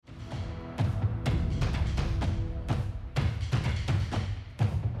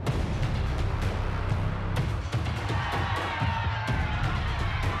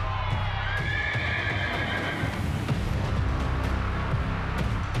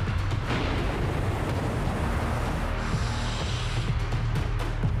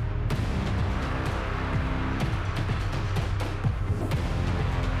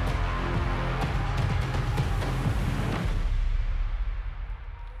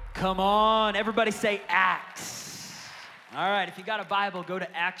Come on, everybody say Acts. All right, if you got a Bible, go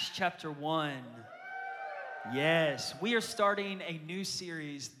to Acts chapter 1. Yes, we are starting a new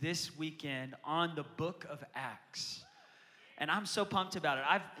series this weekend on the book of Acts. And I'm so pumped about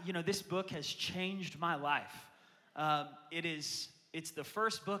it. This book has changed my life. It's the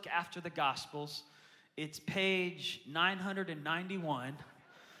first book after the Gospels. It's page 991.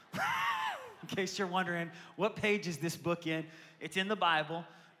 In case you're wondering, what page is this book in? It's in the Bible.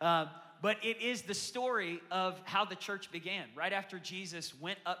 But it is the story of how the church began. Right after Jesus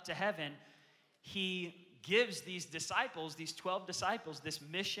went up to heaven, he gives these disciples, these 12 disciples, this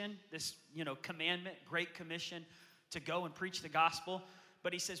mission, this, commandment, Great Commission to go and preach the gospel.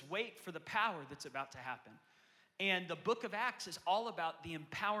 But he says, wait for the power that's about to happen. And the book of Acts is all about the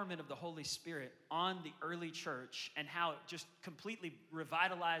empowerment of the Holy Spirit on the early church and how it just completely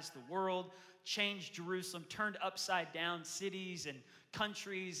revitalized the world, changed Jerusalem, turned upside down cities and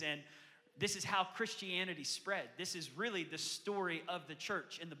countries, and this is how Christianity spread. This is really the story of the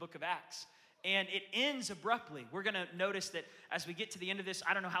church in the book of Acts. And it ends abruptly. We're going to notice that as we get to the end of this,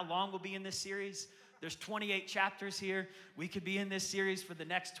 I don't know how long we'll be in this series. There's 28 chapters here. We could be in this series for the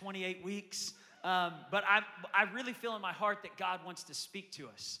next 28 weeks. But I really feel in my heart that God wants to speak to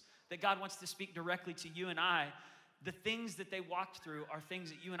us, that God wants to speak directly to you and I. The things that they walked through are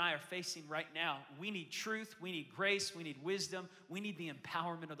things that you and I are facing right now. We need truth, we need grace, we need wisdom, we need the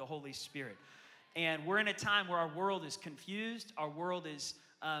empowerment of the Holy Spirit. And we're in a time where our world is confused, our world is,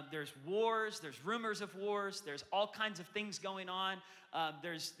 there's wars, there's rumors of wars, there's all kinds of things going on.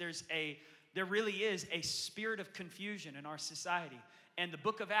 There really is a spirit of confusion in our society. And the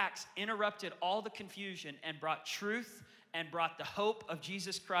book of Acts interrupted all the confusion and brought truth and brought the hope of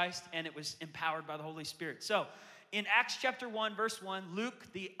Jesus Christ, and it was empowered by the Holy Spirit. So, in Acts chapter 1, verse 1,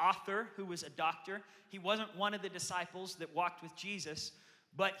 Luke, the author, who was a doctor, he wasn't one of the disciples that walked with Jesus,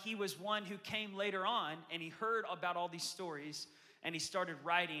 but he was one who came later on, and he heard about all these stories, and he started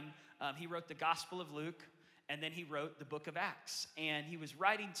writing. He wrote the Gospel of Luke, and then he wrote the book of Acts. And he was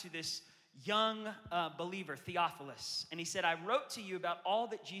writing to this young believer, Theophilus. And he said, I wrote to you about all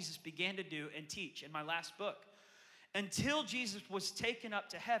that Jesus began to do and teach in my last book, until Jesus was taken up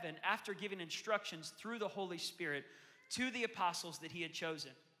to heaven after giving instructions through the Holy Spirit to the apostles that he had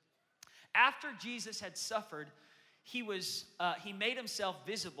chosen. After Jesus had suffered, he made himself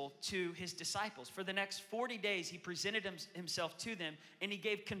visible to his disciples. For the next 40 days, he presented himself to them, and he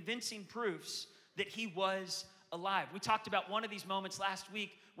gave convincing proofs that he was alive. We talked about one of these moments last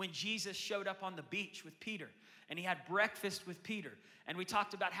week when Jesus showed up on the beach with Peter, and he had breakfast with Peter. And we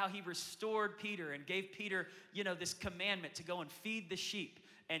talked about how he restored Peter and gave Peter, this commandment to go and feed the sheep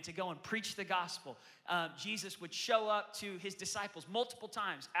and to go and preach the gospel. Jesus would show up to his disciples multiple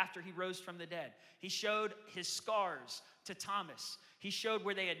times after he rose from the dead. He showed his scars to Thomas. He showed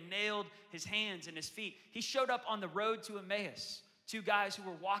where they had nailed his hands and his feet. He showed up on the road to Emmaus, two guys who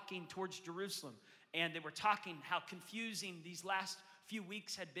were walking towards Jerusalem. And they were talking how confusing these last few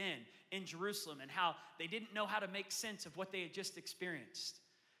weeks had been in Jerusalem and how they didn't know how to make sense of what they had just experienced.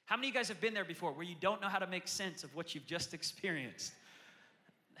 How many of you guys have been there before where you don't know how to make sense of what you've just experienced?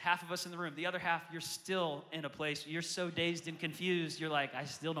 Half of us in the room. The other half, you're still in a place where you're so dazed and confused, you're like, I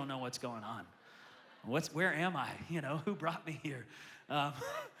still don't know what's going on. Where am I? Who brought me here?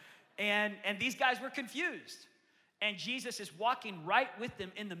 And these guys were confused. And Jesus is walking right with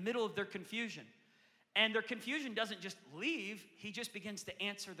them in the middle of their confusion. And their confusion doesn't just leave, he just begins to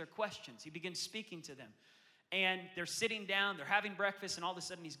answer their questions. He begins speaking to them. And they're sitting down, they're having breakfast, and all of a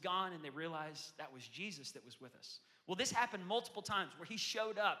sudden he's gone, and they realize that was Jesus that was with us. Well, this happened multiple times where he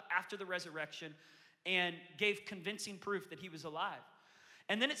showed up after the resurrection and gave convincing proof that he was alive.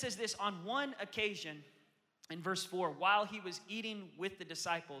 And then it says this, on one occasion, in verse 4, while he was eating with the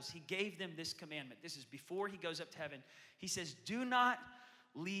disciples, he gave them this commandment. This is before he goes up to heaven. He says, do not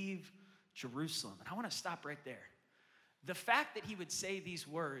leave Jerusalem. And I want to stop right there. The fact that he would say these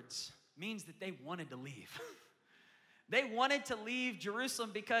words means that they wanted to leave. They wanted to leave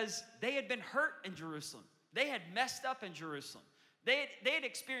Jerusalem because they had been hurt in Jerusalem. They had messed up in Jerusalem. They had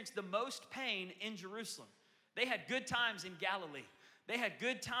experienced the most pain in Jerusalem. They had good times in Galilee. They had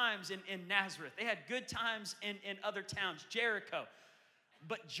good times in Nazareth. They had good times in other towns, Jericho.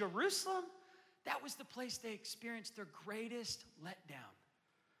 But Jerusalem, that was the place they experienced their greatest letdown.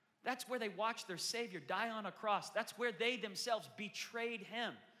 That's where they watched their Savior die on a cross. That's where they themselves betrayed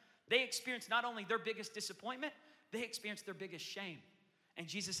him. They experienced not only their biggest disappointment, they experienced their biggest shame. And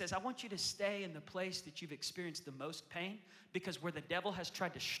Jesus says, I want you to stay in the place that you've experienced the most pain, because where the devil has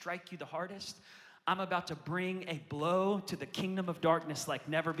tried to strike you the hardest, I'm about to bring a blow to the kingdom of darkness like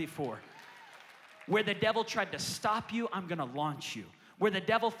never before. Where the devil tried to stop you, I'm going to launch you. where the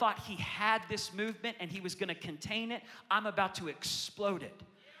devil thought he had this movement and he was going to contain it, I'm about to explode it.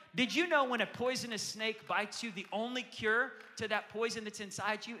 Did you know when a poisonous snake bites you, the only cure to that poison that's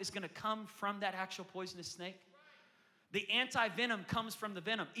inside you is going to come from that actual poisonous snake? The anti-venom comes from the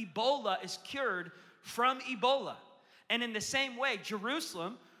venom. Ebola is cured from Ebola. And in the same way,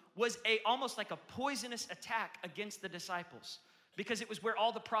 Jerusalem was almost like a poisonous attack against the disciples because it was where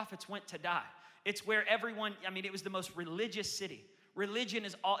all the prophets went to die. It's where everyone, it was the most religious city. Religion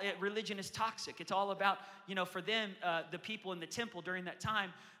is toxic. It's all about, for them, the people in the temple during that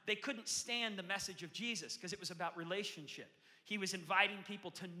time, they couldn't stand the message of Jesus because it was about relationship. He was inviting people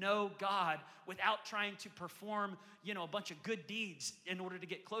to know God without trying to perform, a bunch of good deeds in order to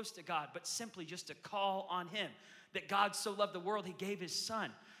get close to God, but simply just to call on him. That God so loved the world, he gave his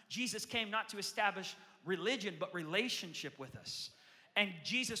son. Jesus came not to establish religion, but relationship with us. And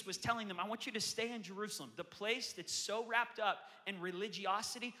Jesus was telling them, I want you to stay in Jerusalem, the place that's so wrapped up in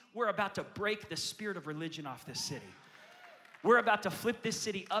religiosity, we're about to break the spirit of religion off this city. We're about to flip this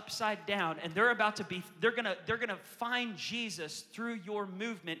city upside down, and they're gonna find Jesus through your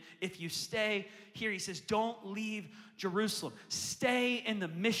movement if you stay here. He says, don't leave Jerusalem. Stay in the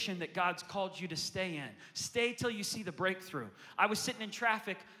mission that God's called you to stay in. Stay till you see the breakthrough. I was sitting in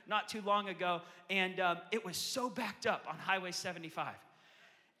traffic not too long ago, and it was so backed up on Highway 75.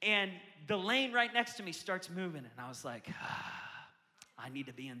 And the lane right next to me starts moving, and I was like, I need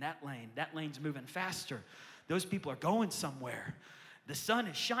to be in that lane. That lane's moving faster. Those people are going somewhere. The sun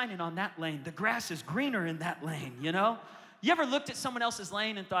is shining on that lane. The grass is greener in that lane, You ever looked at someone else's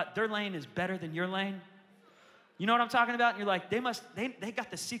lane and thought their lane is better than your lane? You know what I'm talking about? And you're like, they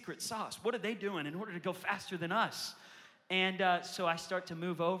got the secret sauce. What are they doing in order to go faster than us? And so I start to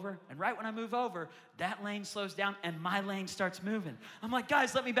move over. And right when I move over, that lane slows down and my lane starts moving. I'm like,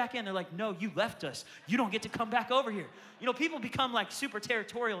 guys, let me back in. They're like, no, you left us. You don't get to come back over here. People become like super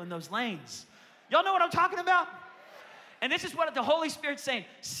territorial in those lanes. Y'all know what I'm talking about? And this is what the Holy Spirit's saying.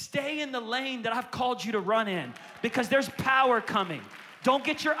 Stay in the lane that I've called you to run in because there's power coming. Don't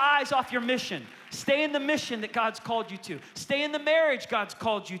get your eyes off your mission. Stay in the mission that God's called you to. Stay in the marriage God's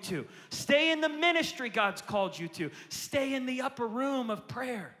called you to. Stay in the ministry God's called you to. Stay in the upper room of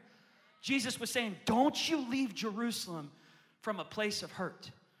prayer. Jesus was saying, don't you leave Jerusalem from a place of hurt.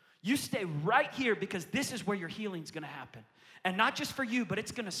 You stay right here because this is where your healing's going to happen. And not just for you, but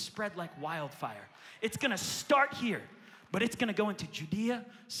it's going to spread like wildfire. It's going to start here, but it's going to go into Judea,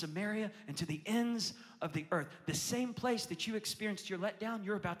 Samaria, and to the ends of the earth. The same place that you experienced your letdown,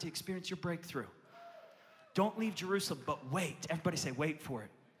 you're about to experience your breakthrough. Don't leave Jerusalem, but wait. Everybody say, wait for it.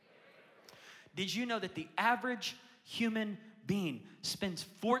 Did you know that the average human being spends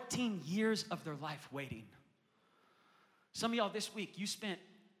 14 years of their life waiting? Some of y'all this week, you spent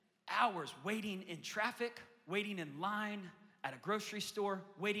hours waiting in traffic, waiting in line, at a grocery store,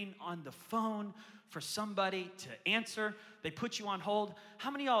 waiting on the phone for somebody to answer. They put you on hold. How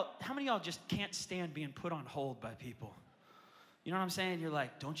many of y'all just can't stand being put on hold by people? You know what I'm saying? You're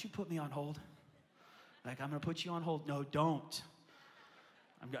like, don't you put me on hold? Like, I'm going to put you on hold. No, don't.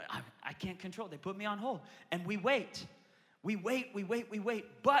 I can't control it. They put me on hold. And we wait. We wait.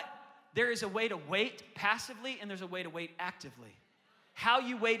 But there is a way to wait passively, and there's a way to wait actively. How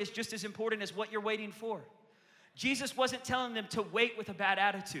you wait is just as important as what you're waiting for. Jesus wasn't telling them to wait with a bad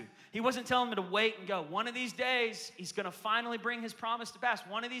attitude. He wasn't telling them to wait and go, one of these days, he's going to finally bring his promise to pass.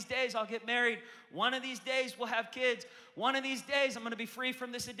 One of these days, I'll get married. One of these days, we'll have kids. One of these days, I'm going to be free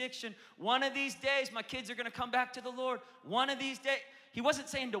from this addiction. One of these days, my kids are going to come back to the Lord. One of these days. He wasn't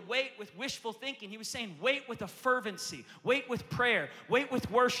saying to wait with wishful thinking. He was saying wait with a fervency. Wait with prayer. Wait with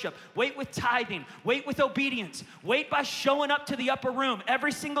worship. Wait with tithing. Wait with obedience. Wait by showing up to the upper room.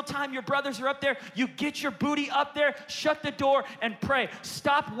 Every single time your brothers are up there, you get your booty up there, shut the door, and pray.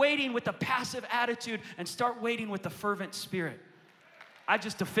 Stop waiting with a passive attitude and start waiting with a fervent spirit. I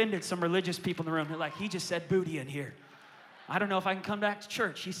just offended some religious people in the room. They're like, he just said booty in here. I don't know if I can come back to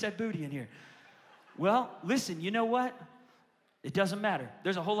church. He said booty in here. Well, listen, you know what? It doesn't matter.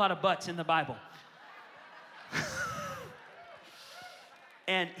 There's a whole lot of butts in the Bible.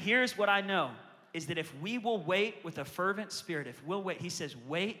 And here's what I know, is that if we will wait with a fervent spirit, if we'll wait, he says,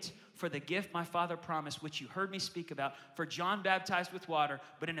 wait for the gift my Father promised, which you heard me speak about. For John baptized with water,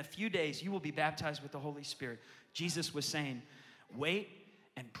 but in a few days you will be baptized with the Holy Spirit. Jesus was saying, wait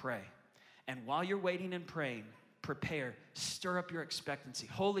and pray. And while you're waiting and praying, prepare, stir up your expectancy.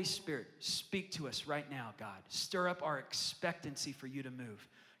 Holy Spirit, speak to us right now, God. Stir up our expectancy for you to move.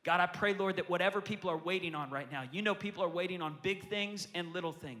 God, I pray, Lord, that whatever people are waiting on right now, you know people are waiting on big things and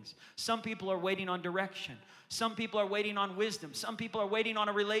little things. Some people are waiting on direction. Some people are waiting on wisdom. Some people are waiting on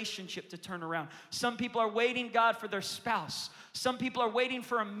a relationship to turn around. Some people are waiting, God, for their spouse. Some people are waiting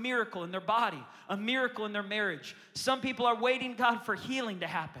for a miracle in their body, a miracle in their marriage. Some people are waiting, God, for healing to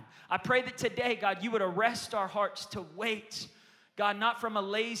happen. I pray that today, God, you would arrest our hearts to wait, God, not from a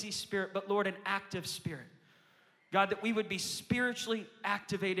lazy spirit, but, Lord, an active spirit. God, that we would be spiritually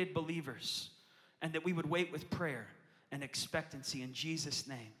activated believers and that we would wait with prayer and expectancy in Jesus'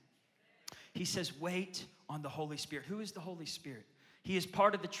 name. He says, wait on the Holy Spirit. Who is the Holy Spirit? He is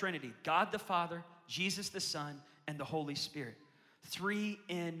part of the Trinity, God the Father, Jesus the Son, and the Holy Spirit. 3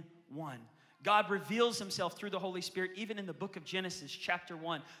 in 1. God reveals himself through the Holy Spirit. Even in the book of Genesis, chapter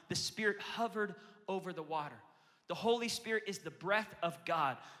 1, the Spirit hovered over the water. The Holy Spirit is the breath of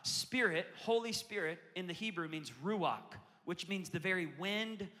God. Spirit, Holy Spirit, in the Hebrew means ruach, which means the very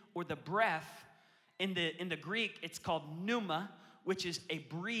wind or the breath. In the Greek, it's called pneuma, which is a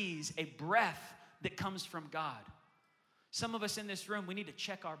breeze, a breath that comes from God. Some of us in this room, we need to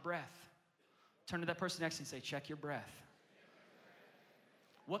check our breath. Turn to that person next to you and say, check your breath.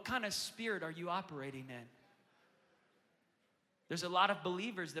 What kind of spirit are you operating in? There's a lot of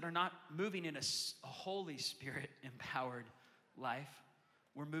believers that are not moving in a Holy Spirit empowered life.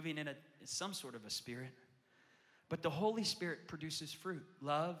 We're moving in some sort of a spirit. But the Holy Spirit produces fruit: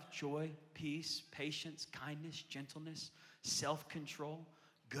 love, joy, peace, patience, kindness, gentleness, self-control,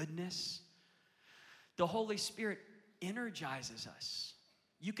 goodness. The Holy Spirit energizes us.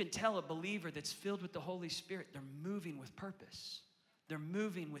 You can tell a believer that's filled with the Holy Spirit, they're moving with purpose. They're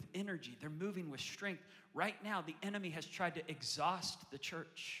moving with energy. They're moving with strength. Right now, the enemy has tried to exhaust the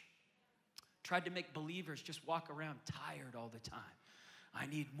church, tried to make believers just walk around tired all the time. I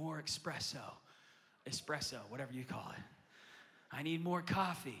need more espresso, whatever you call it. I need more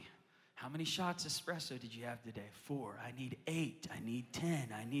coffee. How many shots of espresso did you have today? 4. I need 8. I need 10.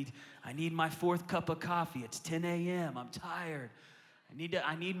 I need my 4th cup of coffee. It's 10 a.m. I'm tired.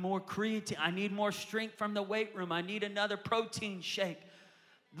 I need more creatine. I need more strength from the weight room. I need another protein shake.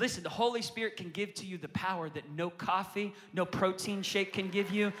 Listen, the Holy Spirit can give to you the power that no coffee, no protein shake can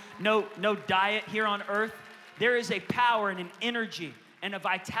give you, no diet here on earth. There is a power and an energy and a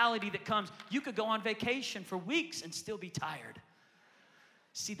vitality that comes. You could go on vacation for weeks and still be tired.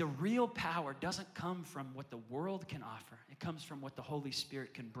 See, the real power doesn't come from what the world can offer. It comes from what the Holy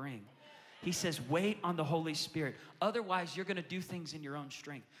Spirit can bring. He says, wait on the Holy Spirit. Otherwise, you're going to do things in your own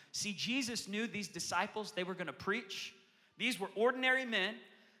strength. See, Jesus knew these disciples, they were going to preach. These were ordinary men.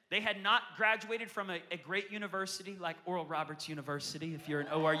 They had not graduated from a great university like Oral Roberts University. If you're an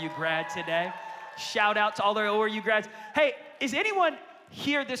ORU grad today, shout out to all our ORU grads. Hey, is anyone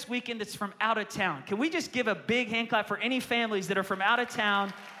here this weekend that's from out of town? Can we just give a big hand clap for any families that are from out of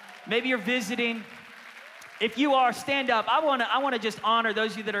town? Maybe you're visiting. If you are, stand up. I want to just honor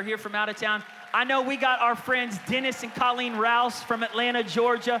those of you that are here from out of town. I know we got our friends Dennis and Colleen Rouse from Atlanta,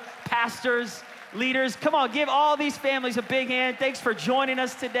 Georgia, pastors, leaders. Come on, give all these families a big hand. Thanks for joining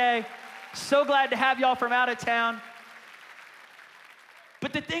us today. So glad to have y'all from out of town.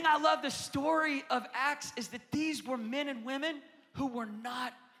 But the thing I love the story of Acts is that these were men and women who were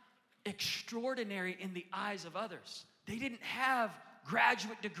not extraordinary in the eyes of others. They didn't have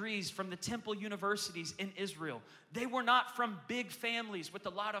graduate degrees from the temple universities in Israel. They were not from big families with a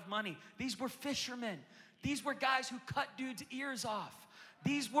lot of money. These were fishermen. These were guys who cut dudes' ears off.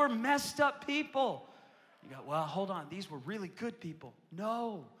 These were messed up people. You go, well, hold on. These were really good people.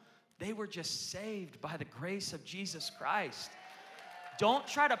 No, they were just saved by the grace of Jesus Christ. Don't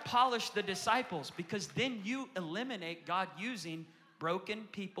try to polish the disciples, because then you eliminate God using broken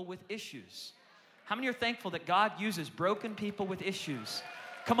people with issues. How many are thankful that God uses broken people with issues?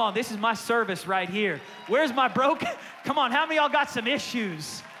 Come on, this is my service right here. Where's my broken? Come on, how many of y'all got some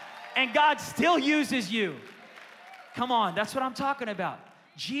issues? And God still uses you. Come on, that's what I'm talking about.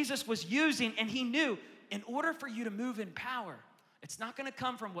 Jesus was using, and he knew, in order for you to move in power, it's not going to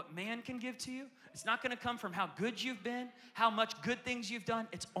come from what man can give to you. It's not going to come from how good you've been, how much good things you've done.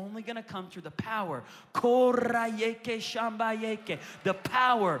 It's only going to come through the power. The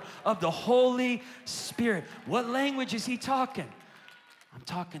power of the Holy Spirit. What language is he talking? I'm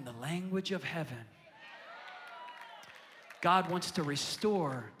talking the language of heaven. God wants to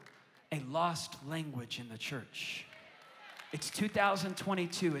restore a lost language in the church. It's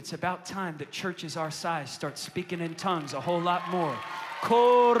 2022. It's about time that churches our size start speaking in tongues a whole lot more.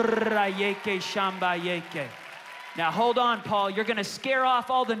 Now hold on, Paul. You're going to scare off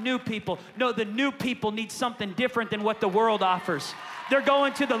all the new people. No, the new people need something different than what the world offers. They're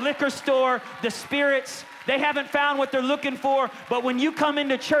going to the liquor store, the spirits. They haven't found what they're looking for, but when you come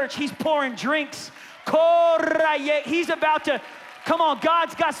into church, he's pouring drinks. He's about to, come on,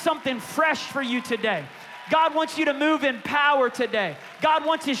 God's got something fresh for you today. God wants you to move in power today. God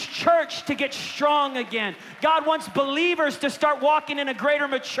wants his church to get strong again. God wants believers to start walking in a greater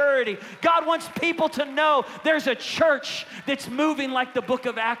maturity. God wants people to know there's a church that's moving like the book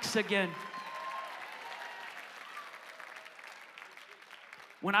of Acts again.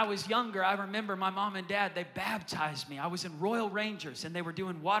 When I was younger, I remember my mom and dad, they baptized me. I was in Royal Rangers, and they were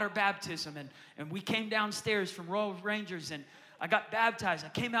doing water baptism, and we came downstairs from Royal Rangers, and I got baptized. I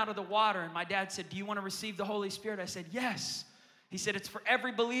came out of the water, and my dad said, "Do you want to receive the Holy Spirit?" I said, "Yes." He said, "It's for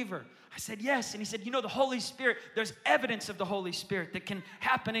every believer." I said, "Yes." And he said, "You know, the Holy Spirit, there's evidence of the Holy Spirit that can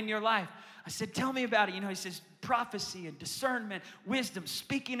happen in your life." I said, "Tell me about it." You know, he says, prophecy and discernment, wisdom,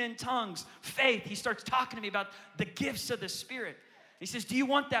 speaking in tongues, faith. He starts talking to me about the gifts of the Spirit. He says, "Do you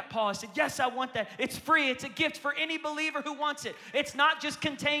want that, Paul?" I said, "Yes, I want that. It's free. It's a gift for any believer who wants it. It's not just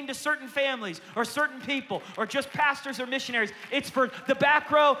contained to certain families or certain people or just pastors or missionaries. It's for the back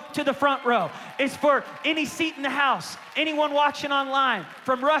row to the front row. It's for any seat in the house, anyone watching online,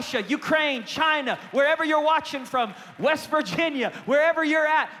 from Russia, Ukraine, China, wherever you're watching from, West Virginia, wherever you're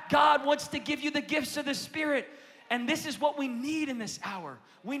at. God wants to give you the gifts of the Spirit. And this is what we need in this hour.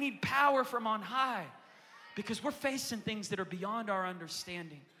 We need power from on high. Because we're facing things that are beyond our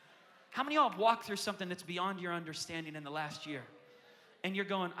understanding. How many of y'all have walked through something that's beyond your understanding in the last year? And you're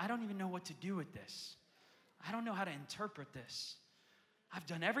going, "I don't even know what to do with this. I don't know how to interpret this. I've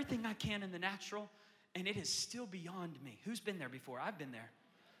done everything I can in the natural, and it is still beyond me." Who's been there before? I've been there.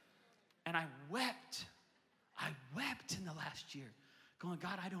 And I wept. I wept in the last year, going,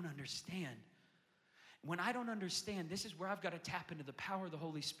 "God, I don't understand." When I don't understand, this is where I've got to tap into the power of the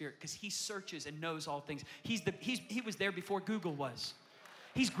Holy Spirit, because he searches and knows all things. He was there before Google was.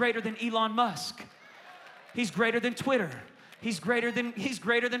 He's greater than Elon Musk. He's greater than Twitter. He's greater than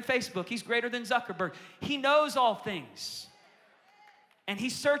Facebook. He's greater than Zuckerberg. He knows all things. And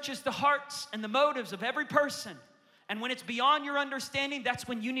he searches the hearts and the motives of every person. And when it's beyond your understanding, that's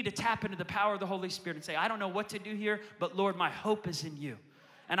when you need to tap into the power of the Holy Spirit and say, "I don't know what to do here, but Lord, my hope is in you.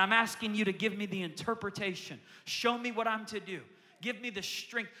 And I'm asking you to give me the interpretation. Show me what I'm to do. Give me the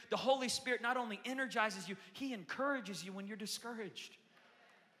strength." The Holy Spirit not only energizes you, he encourages you when you're discouraged.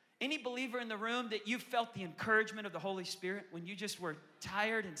 Any believer in the room that you've felt the encouragement of the Holy Spirit when you just were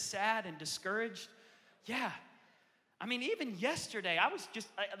tired and sad and discouraged? Yeah. I mean, even yesterday, I was just,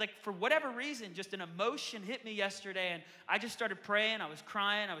 for whatever reason, just an emotion hit me yesterday, and I just started praying. I was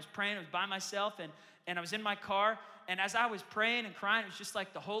crying. I was praying. I was by myself, and I was in my car. And as I was praying and crying, it was just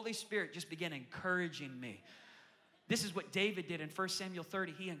like the Holy Spirit just began encouraging me. This is what David did in 1 Samuel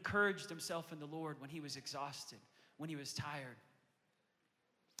 30. He encouraged himself in the Lord when he was exhausted, when he was tired.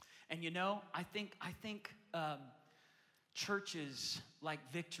 And you know, I think churches like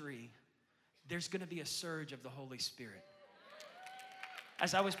Victory, there's going to be a surge of the Holy Spirit.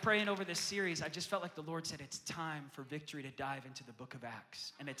 As I was praying over this series, I just felt like the Lord said, it's time for Victory to dive into the book of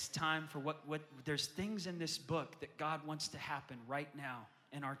Acts. And it's time for what there's things in this book that God wants to happen right now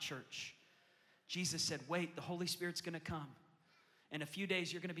in our church. Jesus said, wait, the Holy Spirit's going to come. In a few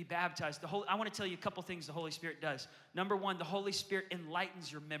days, you're going to be baptized. I want to tell you a couple things the Holy Spirit does. Number one, the Holy Spirit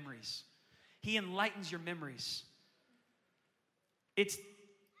enlightens your memories. He enlightens your memories. It's,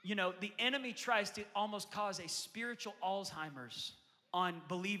 you know, the enemy tries to almost cause a spiritual Alzheimer's on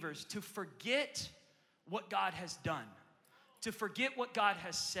believers to forget what God has done, to forget what God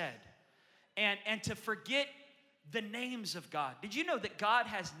has said, and to forget the names of God. Did you know that God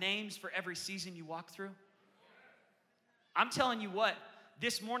has names for every season you walk through? I'm telling you what,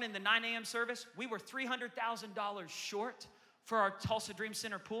 this morning, the 9 a.m. service, we were $300,000 short for our Tulsa Dream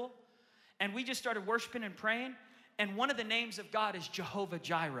Center pool, and we just started worshiping and praying. And one of the names of God is Jehovah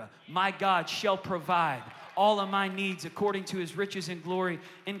Jireh. My God shall provide all of my needs according to his riches and glory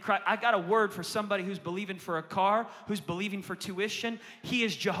in Christ. I got a word for somebody who's believing for a car, who's believing for tuition. He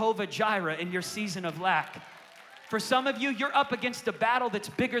is Jehovah Jireh in your season of lack. For some of you, you're up against a battle that's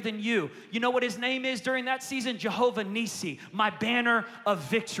bigger than you. You know what his name is during that season? Jehovah Nissi, my banner of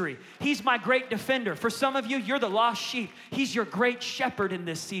victory. He's my great defender. For some of you, you're the lost sheep. He's your great shepherd in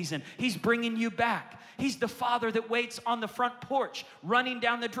this season. He's bringing you back. He's the father that waits on the front porch, running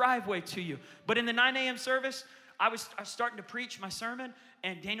down the driveway to you. But in the 9 a.m. service, I was starting to preach my sermon,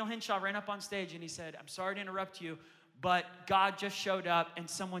 and Daniel Henshaw ran up on stage, and he said, I'm sorry to interrupt you, but God just showed up, and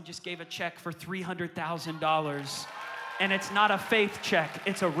someone just gave a check for $300,000. And it's not a faith check,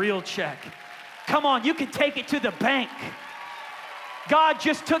 it's a real check. Come on, you can take it to the bank. God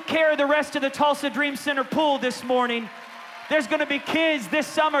just took care of the rest of the Tulsa Dream Center pool this morning. There's going to be kids this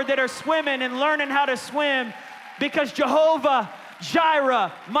summer that are swimming and learning how to swim because Jehovah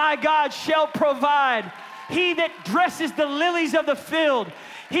Jireh, my God, shall provide. He that dresses the lilies of the field,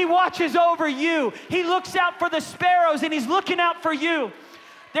 he watches over you. He looks out for the sparrows, and he's looking out for you.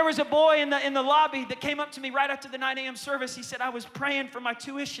 There was a boy in the lobby that came up to me right after the 9 a.m. service. He said, I was praying for my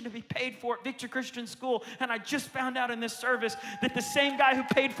tuition to be paid for at Victory Christian School, and I just found out in this service that the same guy who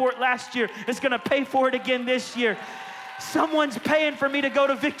paid for it last year is going to pay for it again this year. Someone's paying for me to go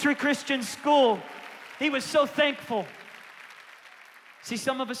to Victory Christian School. He was so thankful. See,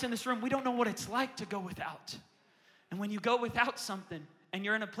 some of us in this room, we don't know what it's like to go without. And when you go without something and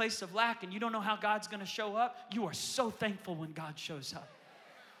you're in a place of lack and you don't know how God's going to show up, you are so thankful when God shows up.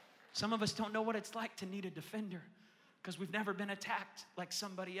 Some of us don't know what it's like to need a defender because we've never been attacked like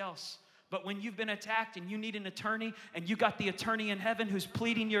somebody else. But when you've been attacked and you need an attorney and you got the attorney in heaven who's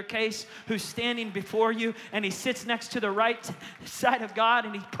pleading your case, who's standing before you, and he sits next to the right side of God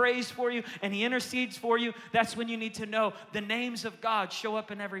and he prays for you and he intercedes for you, that's when you need to know the names of God show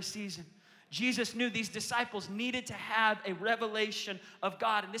up in every season. Jesus knew these disciples needed to have a revelation of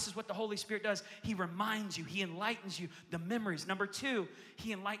God, and this is what the Holy Spirit does. He reminds you, he enlightens you, the memories. Number two,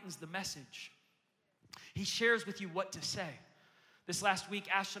 he enlightens the message. He shares with you what to say. This last week,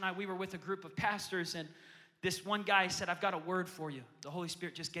 Ash and I, we were with a group of pastors, and this one guy said, I've got a word for you. The Holy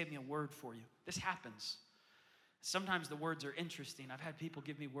Spirit just gave me a word for you. This happens. Sometimes the words are interesting. I've had people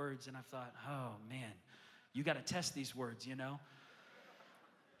give me words, and I've thought, oh, man, you got to test these words, you know?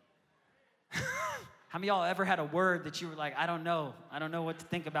 How many of y'all ever had a word that you were like, I don't know what to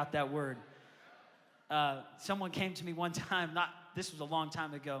think about that word? Someone came to me one time, this was a long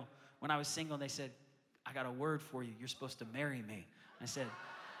time ago, when I was single, and they said, I got a word for you. You're supposed to marry me. I said,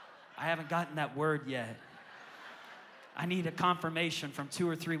 I haven't gotten that word yet. I need a confirmation from 2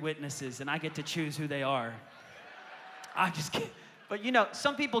 or 3 witnesses, and I get to choose who they are. I just can't. But you know,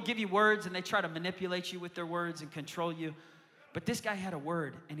 some people give you words, and they try to manipulate you with their words and control you. But this guy had a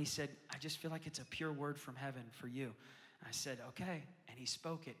word, and he said, I just feel like it's a pure word from heaven for you. And I said, okay. And he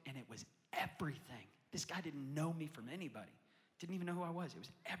spoke it, and it was everything. This guy didn't know me from anybody. Didn't even know who I was. It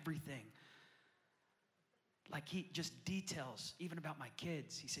was everything. Like he just details, even about my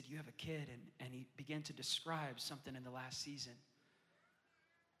kids. He said, you have a kid, and he began to describe something in the last season.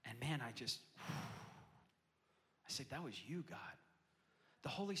 And man, I said, that was you, God. The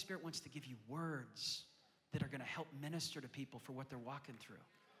Holy Spirit wants to give you words that are going to help minister to people for what they're walking through.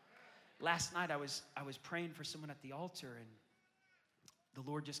 Last night, I was praying for someone at the altar, and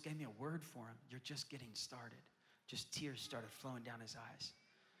the Lord just gave me a word for him. You're just getting started. Just tears started flowing down his eyes.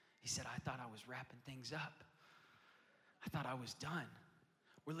 He said, I thought I was wrapping things up. I thought I was done.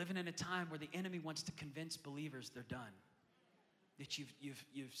 We're living in a time where the enemy wants to convince believers they're done. That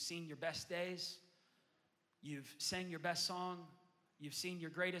you've seen your best days. You've sang your best song. You've seen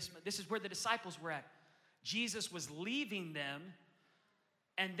your greatest. This is where the disciples were at. Jesus was leaving them,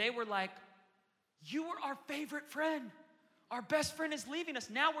 and they were like, you were our favorite friend. Our best friend is leaving us.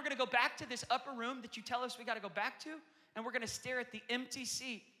 Now we're going to go back to this upper room that you tell us we got to go back to, and we're going to stare at the empty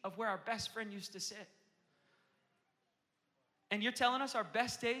seat of where our best friend used to sit. And you're telling us our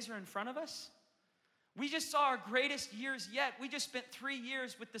best days are in front of us? We just saw our greatest years yet. We just spent 3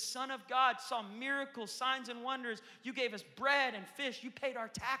 years with the Son of God, saw miracles, signs, and wonders. You gave us bread and fish. You paid our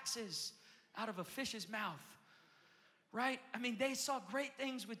taxes out of a fish's mouth, right? I mean, they saw great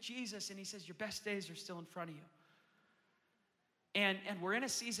things with Jesus, and he says, your best days are still in front of you. And we're in a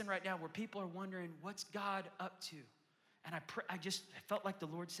season right now where people are wondering, what's God up to? And I just felt like the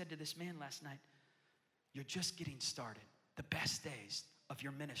Lord said to this man last night, you're just getting started. The best days of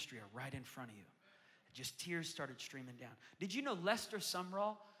your ministry are right in front of you. Just tears started streaming down. Did you know Lester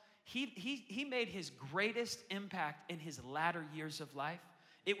Sumrall, he made his greatest impact in his latter years of life?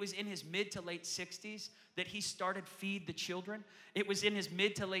 It was in his mid to late 60s that he started Feed the Children. It was in his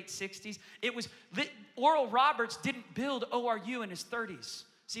mid to late 60s. Oral Roberts didn't build ORU in his 30s.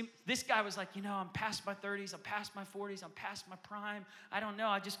 See, this guy was like, I'm past my 30s, I'm past my 40s, I'm past my prime. I don't know.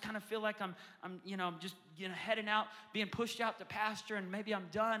 I just kind of feel like I'm just heading out, being pushed out to pasture, and maybe I'm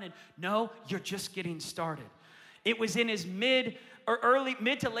done. And no, you're just getting started. It was in his mid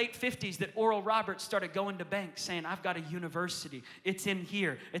to late 50s that Oral Roberts started going to banks saying, I've got a university. It's in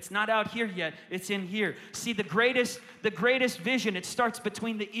here. It's not out here yet. It's in here. See, the greatest vision, it starts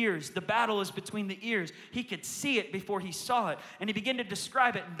between the ears. The battle is between the ears. He could see it before he saw it. And he began to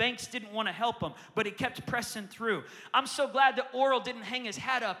describe it, and banks didn't want to help him, but he kept pressing through. I'm so glad that Oral didn't hang his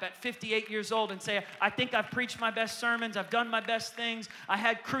hat up at 58 years old and say, I think I've preached my best sermons. I've done my best things. I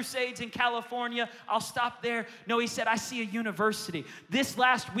had crusades in California. I'll stop there. No, he said, I see a university. University. This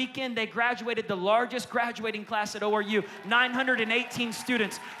last weekend, they graduated the largest graduating class at ORU, 918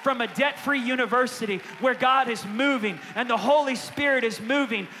 students from a debt-free university where God is moving and the Holy Spirit is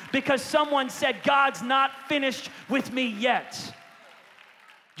moving because someone said, God's not finished with me yet.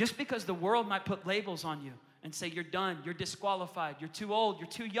 Just because the world might put labels on you and say, you're done, you're disqualified, you're too old, you're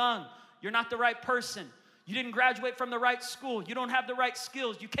too young, you're not the right person, you didn't graduate from the right school, you don't have the right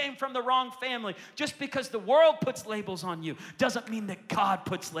skills, you came from the wrong family. Just because the world puts labels on you doesn't mean that God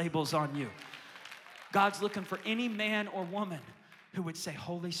puts labels on you. God's looking for any man or woman who would say,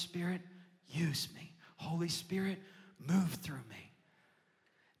 Holy Spirit, use me. Holy Spirit, move through me.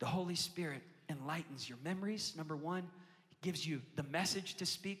 The Holy Spirit enlightens your memories, number one. Gives you the message to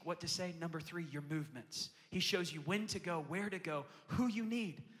speak, what to say. Number three, your movements. He shows you when to go, where to go, who you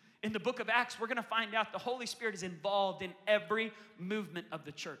need. In the book of Acts, we're going to find out the Holy Spirit is involved in every movement of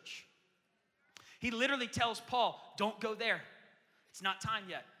the church. He literally tells Paul, don't go there. It's not time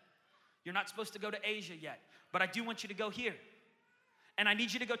yet. You're not supposed to go to Asia yet, but I do want you to go here. And I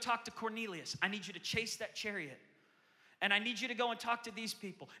need you to go talk to Cornelius. I need you to chase that chariot. And I need you to go and talk to these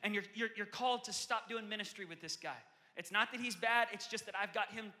people. And you're called to stop doing ministry with this guy. It's not that he's bad, it's just that I've got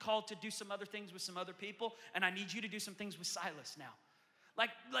him called to do some other things with some other people, and I need you to do some things with Silas now.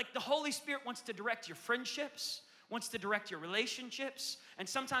 Like the Holy Spirit wants to direct your friendships, wants to direct your relationships, and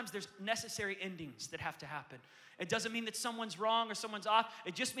sometimes there's necessary endings that have to happen. It doesn't mean that someone's wrong or someone's off.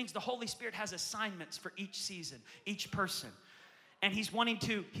 It just means the Holy Spirit has assignments for each season, each person. And he's wanting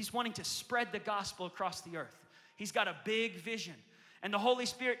to spread the gospel across the earth. He's got a big vision. And the Holy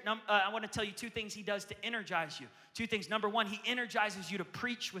Spirit, I want to tell you two things he does to energize you. Two things. Number one, he energizes you to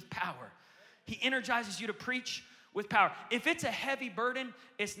preach with power. He energizes you to preach with power. If it's a heavy burden,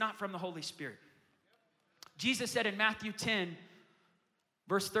 it's not from the Holy Spirit. Jesus said in Matthew 10,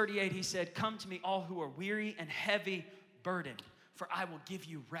 verse 38, he said, come to me all who are weary and heavy burdened, for I will give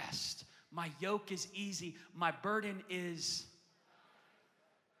you rest. My yoke is easy. My burden is...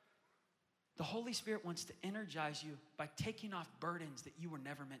 The Holy Spirit wants to energize you by taking off burdens that you were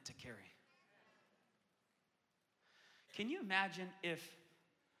never meant to carry. Can you imagine if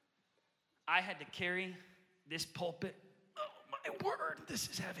I had to carry this pulpit? Oh, my word, this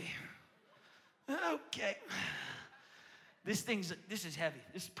is heavy. Okay. This is heavy.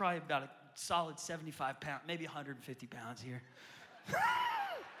 This is probably about a solid 75 pounds, maybe 150 pounds here.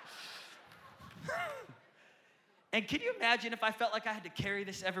 And can you imagine if I felt like I had to carry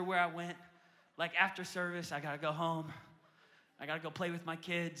this everywhere I went? Like after service, I got to go home. I got to go play with my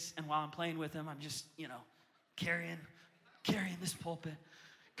kids. And while I'm playing with them, I'm just, carrying this pulpit.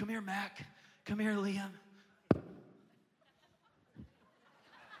 Come here, Mac. Come here, Liam.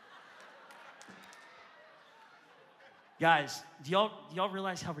 Guys, do y'all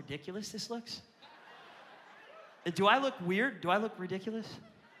realize how ridiculous this looks? Do I look weird? Do I look ridiculous?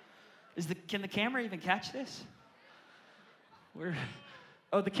 Can the camera even catch this?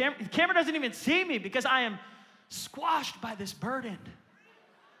 The camera doesn't even see me because I am squashed by this burden.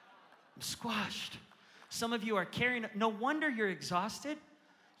 I'm squashed. Some of you are carrying, no wonder you're exhausted.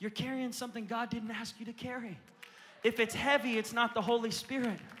 You're carrying something God didn't ask you to carry. If it's heavy, it's not the Holy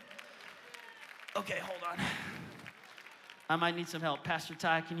Spirit. Okay, hold on. I might need some help. Pastor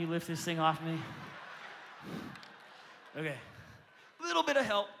Ty, can you lift this thing off me? Okay. Little bit of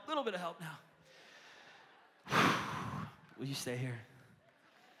help now. Will you stay here?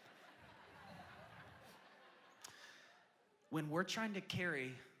 When we're trying to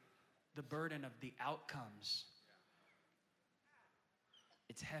carry the burden of the outcomes,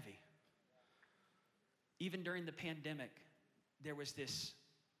 it's heavy. Even during the pandemic, there was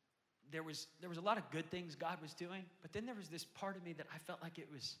a lot of good things God was doing, but then there was this part of me that I felt like it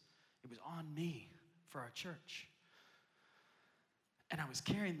was on me for our church. And I was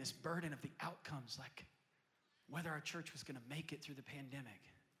carrying this burden of the outcomes, like whether our church was going to make it through the pandemic.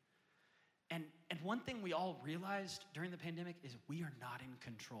 And one thing we all realized during the pandemic is we are not in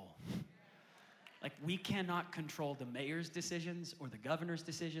control. Like, we cannot control the mayor's decisions or the governor's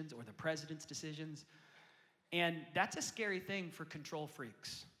decisions or the president's decisions. And that's a scary thing for control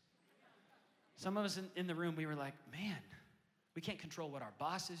freaks. Some of us in the room, we were like, man, we can't control what our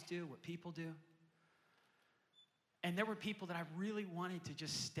bosses do, what people do. And there were people that I really wanted to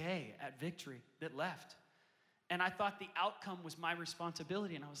just stay at Victory that left. And I thought the outcome was my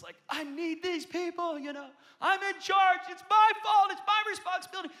responsibility. And I was like, I need these people, I'm in charge. It's my fault. It's my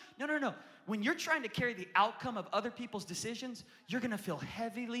responsibility. No. When you're trying to carry the outcome of other people's decisions, you're going to feel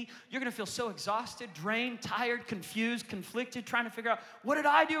heavily. You're going to feel so exhausted, drained, tired, confused, conflicted, trying to figure out, what did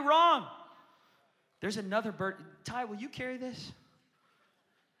I do wrong? There's another burden. Ty, will you carry this?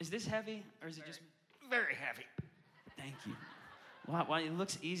 Is this heavy or is it just very heavy? Thank you. Why it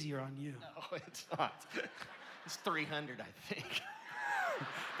looks easier on you. No, it's not. It's 300, I think.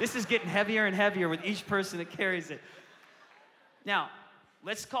 This is getting heavier and heavier with each person that carries it. Now,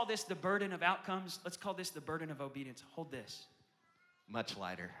 let's call this the burden of outcomes. Let's call this the burden of obedience. Hold this. Much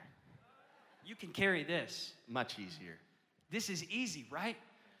lighter. You can carry this. Much easier. This is easy, right?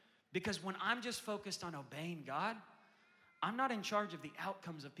 Because when I'm just focused on obeying God, I'm not in charge of the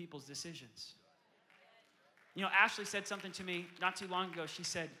outcomes of people's decisions. You know, Ashley said something to me not too long ago. She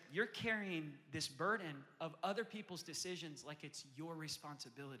said, you're carrying this burden of other people's decisions like it's your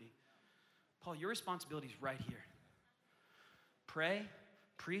responsibility. Paul, your responsibility is right here. Pray,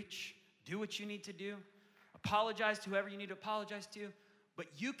 preach, do what you need to do, apologize to whoever you need to apologize to, but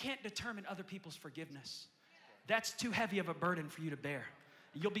you can't determine other people's forgiveness. That's too heavy of a burden for you to bear.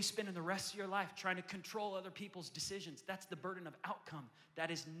 You'll be spending the rest of your life trying to control other people's decisions. That's the burden of outcome. That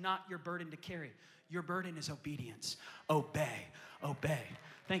is not your burden to carry. Your burden is obedience. Obey, obey.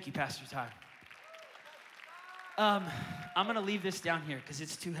 Thank you, Pastor Ty. I'm going to leave this down here because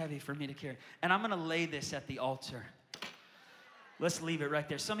it's too heavy for me to carry. And I'm going to lay this at the altar. Let's leave it right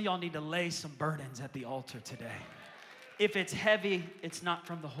there. Some of y'all need to lay some burdens at the altar today. If it's heavy, it's not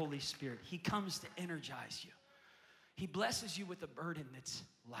from the Holy Spirit. He comes to energize you. He blesses you with a burden that's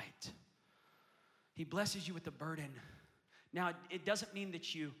light. He blesses you with a burden. Now, it doesn't mean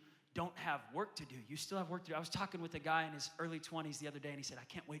that you don't have work to do. You still have work to do. I was talking with a guy in his early 20s the other day, and he said, I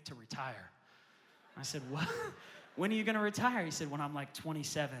can't wait to retire. I said, what? When are you going to retire? He said, when I'm like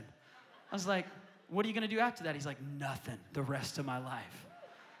 27. I was like, what are you going to do after that? He's like, nothing the rest of my life.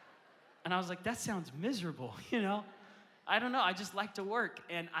 And I was like, that sounds miserable, you know? I don't know. I just like to work,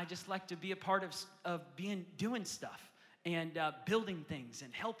 and I just like to be a part of doing stuff and building things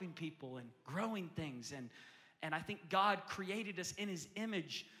and helping people and growing things. And I think God created us in his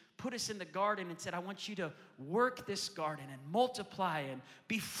image, put us in the garden and said, I want you to work this garden and multiply and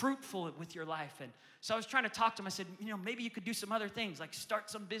be fruitful with your life. And so I was trying to talk to him. I said, you know, maybe you could do some other things, like start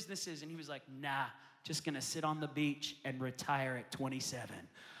some businesses. And he was like, nah, just going to sit on the beach and retire at 27.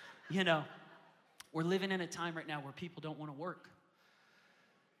 You know, we're living in a time right now where people don't want to work.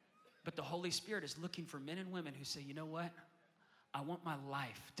 But the Holy Spirit is looking for men and women who say, you know what? I want my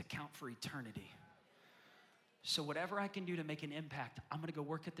life to count for eternity. So whatever I can do to make an impact, I'm going to go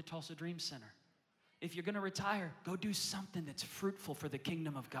work at the Tulsa Dream Center. If you're going to retire, go do something that's fruitful for the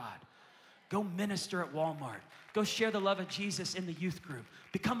kingdom of God. Go minister at Walmart. Go share the love of Jesus in the youth group.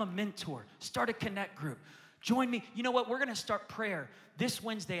 Become a mentor. Start a connect group. Join me. You know what? We're going to start prayer this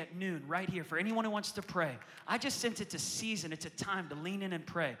Wednesday at noon right here for anyone who wants to pray. I just sense it's a season. It's a time to lean in and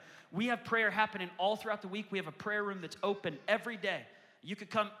pray. We have prayer happening all throughout the week. We have a prayer room that's open every day. You could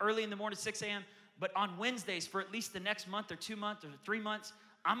come early in the morning, 6 a.m., but on Wednesdays for at least the next month or 2 months or 3 months,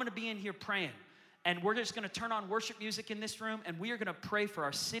 I'm going to be in here praying. And we're just going to turn on worship music in this room, and we are going to pray for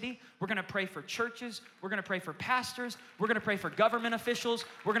our city. We're going to pray for churches. We're going to pray for pastors. We're going to pray for government officials.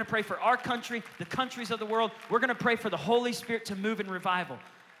 We're going to pray for our country, the countries of the world. We're going to pray for the Holy Spirit to move in revival.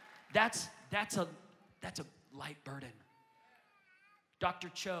 That's a light burden. Dr.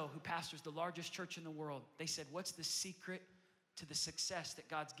 Cho, who pastors the largest church in the world, they said, what's the secret to the success that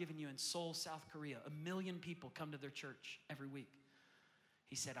God's given you in Seoul, South Korea? 1 million people come to their church every week.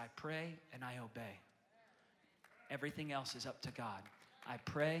 He said, I pray and I obey. Everything else is up to God. I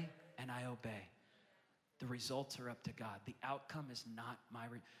pray and I obey. The results are up to God. The outcome is not my...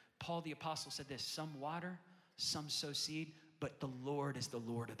 Paul the apostle said this, some water, some sow seed, but the Lord is the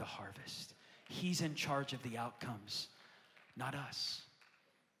Lord of the harvest. He's in charge of the outcomes, not us.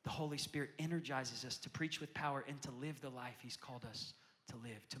 The Holy Spirit energizes us to preach with power and to live the life he's called us to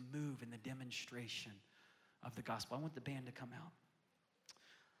live, to move in the demonstration of the gospel. I want the band to come out.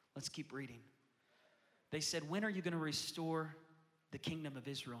 Let's keep reading. They said, when are you going to restore the kingdom of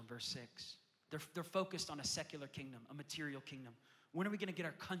Israel in verse 6? They're focused on a secular kingdom, a material kingdom. When are we going to get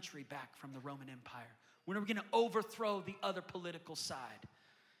our country back from the Roman Empire? When are we going to overthrow the other political side?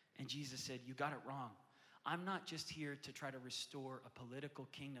 And Jesus said, you got it wrong. I'm not just here to try to restore a political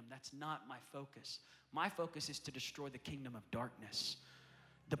kingdom. That's not my focus. My focus is to destroy the kingdom of darkness,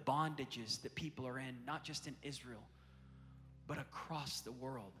 the bondages that people are in, not just in Israel, but across the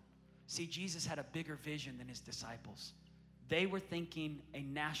world. See, Jesus had a bigger vision than his disciples. They were thinking a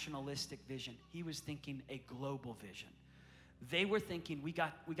nationalistic vision. He was thinking a global vision. They were thinking, we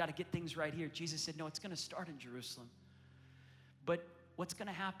got to get things right here. Jesus said, no, it's going to start in Jerusalem. But what's going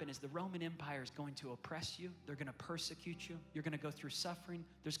to happen is the Roman Empire is going to oppress you. They're going to persecute you. You're going to go through suffering.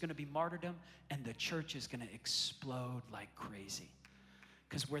 There's going to be martyrdom. And the church is going to explode like crazy.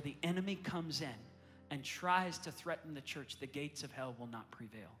 Because where the enemy comes in and tries to threaten the church, the gates of hell will not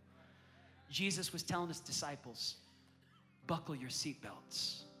prevail. Jesus was telling his disciples, buckle your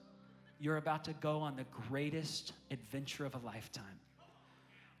seatbelts. You're about to go on the greatest adventure of a lifetime.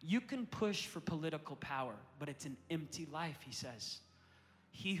 You can push for political power, but it's an empty life, he says.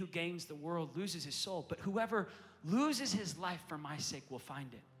 He who gains the world loses his soul, but whoever loses his life for my sake will find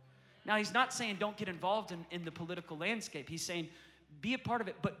it. Now, he's not saying don't get involved in the political landscape. He's saying be a part of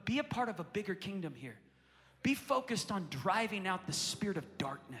it, but be a part of a bigger kingdom here. Be focused on driving out the spirit of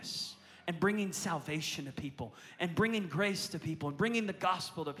darkness and bringing salvation to people and bringing grace to people and bringing the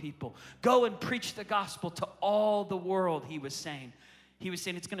gospel to people. Go and preach the gospel to all the world, he was saying. He was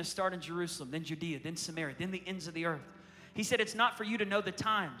saying it's going to start in Jerusalem, then Judea, then Samaria, then the ends of the earth. He said it's not for you to know the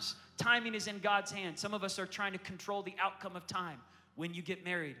times. Timing is in God's hands. Some of us are trying to control the outcome of time. When you get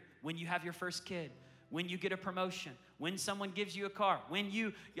married, when you have your first kid, when you get a promotion, when someone gives you a car, when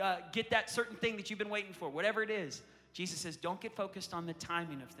you get that certain thing that you've been waiting for, whatever it is. Jesus says, don't get focused on the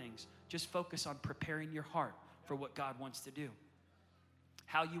timing of things. Just focus on preparing your heart for what God wants to do.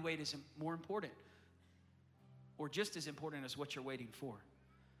 How you wait is more important, or just as important as what you're waiting for.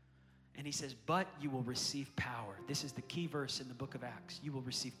 And he says, but you will receive power. This is the key verse in the book of Acts. You will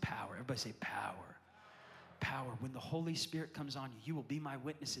receive power. Everybody say power. Power. When the Holy Spirit comes on you, you will be my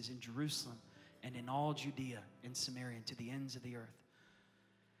witnesses in Jerusalem and in all Judea and Samaria and to the ends of the earth.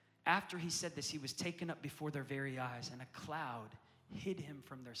 After he said this, he was taken up before their very eyes, and a cloud hid him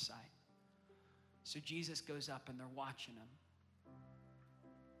from their sight. So Jesus goes up, and they're watching him.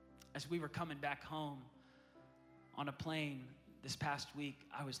 As we were coming back home on a plane this past week,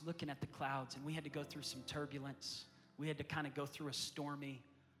 I was looking at the clouds, and we had to go through some turbulence. We had to kind of go through a stormy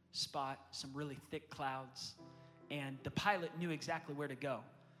spot, some really thick clouds, and the pilot knew exactly where to go.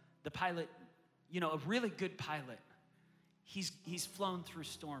 The pilot, a really good pilot, he's flown through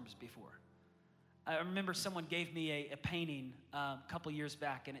storms before. I remember someone gave me a painting a couple years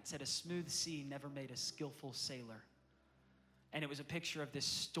back, and it said, a smooth sea never made a skillful sailor. And it was a picture of this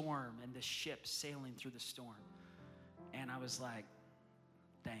storm and this ship sailing through the storm. And I was like,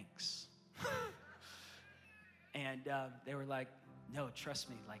 thanks. And they were like, no, trust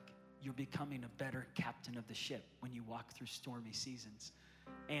me, like you're becoming a better captain of the ship when you walk through stormy seasons.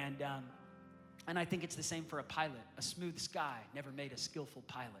 And I think it's the same for a pilot. A smooth sky never made a skillful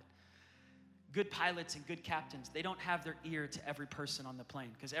pilot. Good pilots and good captains, they don't have their ear to every person on the plane,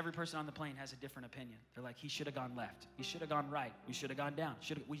 because every person on the plane has a different opinion. They're like, he should have gone left. He should have gone right. We should have gone down.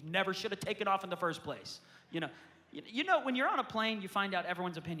 We never should have taken off in the first place. When you're on a plane, you find out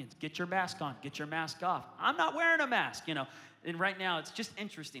everyone's opinions. Get your mask on. Get your mask off. I'm not wearing a mask, And right now, it's just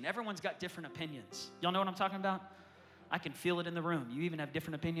interesting. Everyone's got different opinions. Y'all know what I'm talking about? I can feel it in the room. You even have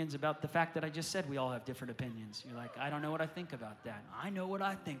different opinions about the fact that I just said we all have different opinions. You're like, I don't know what I think about that. I know what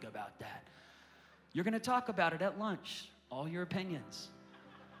I think about that. You're going to talk about it at lunch, all your opinions.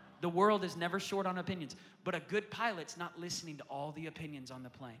 The world is never short on opinions. But a good pilot's not listening to all the opinions on the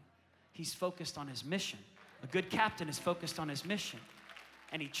plane. He's focused on his mission. A good captain is focused on his mission.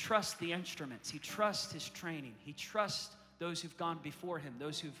 And he trusts the instruments. He trusts his training. He trusts those who've gone before him,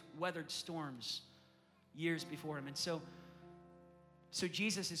 those who've weathered storms years before him. And so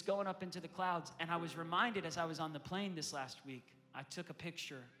Jesus is going up into the clouds. And I was reminded as I was on the plane this last week, I took a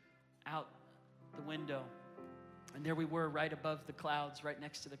picture out the window. And there we were right above the clouds, right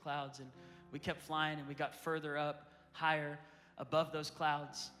next to the clouds. And we kept flying, and we got further up, higher, above those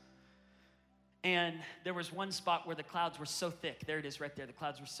clouds. And there was one spot where the clouds were so thick. There it is right there. The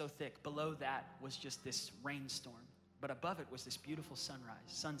clouds were so thick. Below that was just this rainstorm. But above it was this beautiful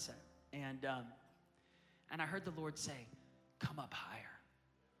sunset. And I heard the Lord say, come up higher.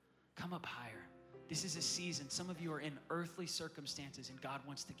 Come up higher. This is a season. Some of you are in earthly circumstances, and God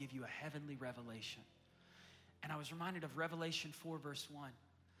wants to give you a heavenly revelation. And I was reminded of Revelation 4, verse 1.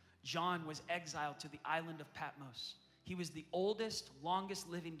 John was exiled to the island of Patmos. He was the oldest, longest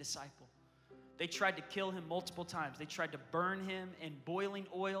living disciple. They tried to kill him multiple times. They tried to burn him in boiling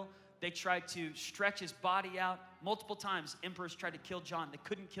oil. They tried to stretch his body out. Multiple times, emperors tried to kill John. They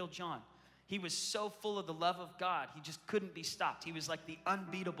couldn't kill John. He was so full of the love of God, he just couldn't be stopped. He was like the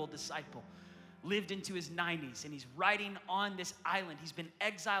unbeatable disciple. Lived into his 90s, and he's riding on this island. He's been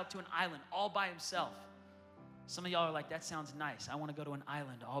exiled to an island all by himself. Some of y'all are like, that sounds nice. I want to go to an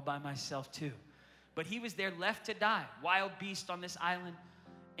island all by myself too. But he was there left to die, wild beast on this island.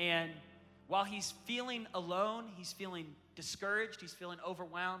 And while he's feeling alone, he's feeling discouraged, he's feeling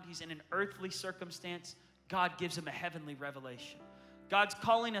overwhelmed, he's in an earthly circumstance, God gives him a heavenly revelation. God's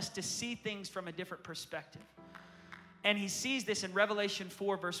calling us to see things from a different perspective. And he sees this in Revelation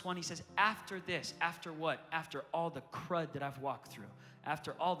 4, verse 1. He says, after this, after what? After all the crud that I've walked through.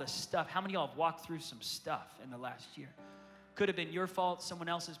 After all the stuff. How many of y'all have walked through some stuff in the last year? Could have been your fault, someone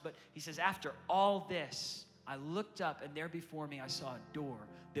else's, but he says, after all this, I looked up, and there before me, I saw a door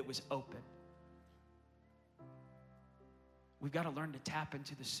that was open. We've got to learn to tap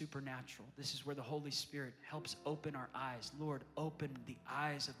into the supernatural. This is where the Holy Spirit helps open our eyes. Lord, open the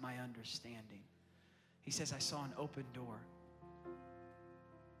eyes of my understanding. He says, I saw an open door.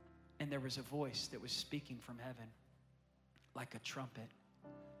 And there was a voice that was speaking from heaven like a trumpet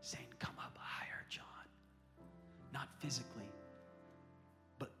saying, come up higher, John. Not physically,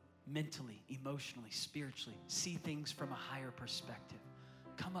 but mentally, emotionally, spiritually. See things from a higher perspective.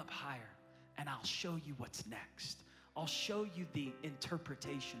 Come up higher, and I'll show you what's next. I'll show you the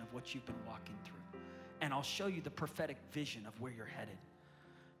interpretation of what you've been walking through. And I'll show you the prophetic vision of where you're headed.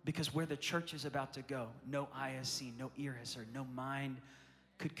 Because where the church is about to go, no eye has seen, no ear has heard, no mind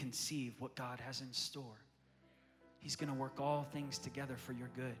could conceive what God has in store. He's going to work all things together for your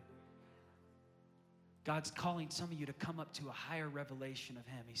good. God's calling some of you to come up to a higher revelation of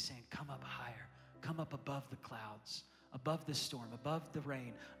Him. He's saying, come up higher. Come up above the clouds, above the storm, above the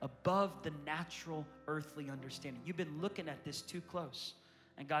rain, above the natural earthly understanding. You've been looking at this too close.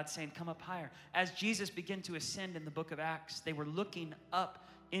 And God's saying, come up higher. As Jesus began to ascend in the book of Acts, they were looking up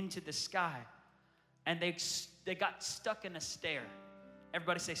into the sky. And they got stuck in a stair.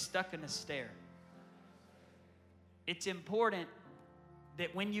 Everybody say, stuck in a stair. It's important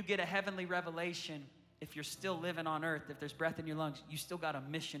that when you get a heavenly revelation, if you're still living on earth, if there's breath in your lungs, you still got a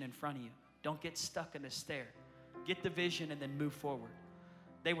mission in front of you. Don't get stuck in a stair. Get the vision and then move forward.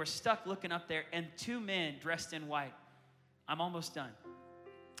 They were stuck looking up there, and two men dressed in white. I'm almost done.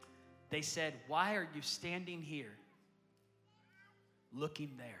 They said, why are you standing here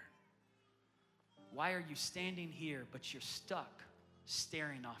looking there? Why are you standing here, but you're stuck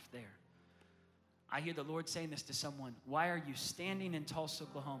staring off there? I hear the Lord saying this to someone. Why are you standing in Tulsa,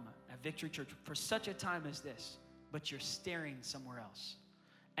 Oklahoma at Victory Church for such a time as this, but you're staring somewhere else?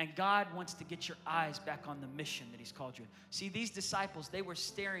 And God wants to get your eyes back on the mission that He's called you. See, these disciples, they were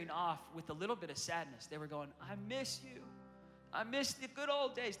staring off with a little bit of sadness. They were going, I miss you. I miss the good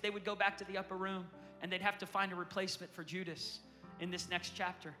old days. They would go back to the upper room, and they'd have to find a replacement for Judas in this next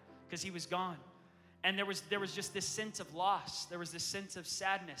chapter because he was gone. And there was just this sense of loss. There was this sense of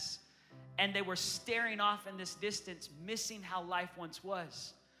sadness. And they were staring off in this distance, missing how life once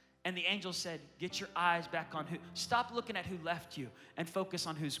was. And the angel said, get your eyes back on who. Stop looking at who left you and focus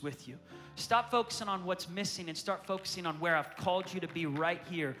on who's with you. Stop focusing on what's missing and start focusing on where I've called you to be right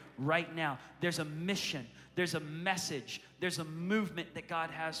here, right now. There's a mission. There's a message. There's a movement that God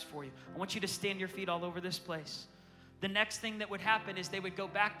has for you. I want you to stand your feet all over this place. The next thing that would happen is they would go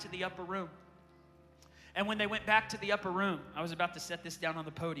back to the upper room. And when they went back to the upper room, I was about to set this down on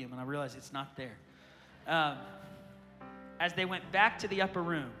the podium, and I realized it's not there. As they went back to the upper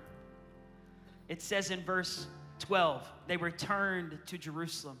room, it says in verse 12, they returned to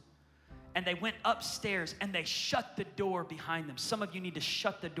Jerusalem. And they went upstairs, and they shut the door behind them. Some of you need to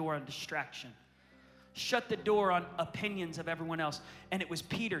shut the door on distraction. Shut the door on opinions of everyone else. And it was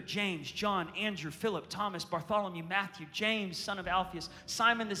Peter, James, John, Andrew, Philip, Thomas, Bartholomew, Matthew, James, son of Alphaeus,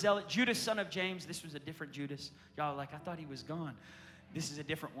 Simon the Zealot, Judas, son of James. This was a different Judas. Y'all are like, I thought he was gone. This is a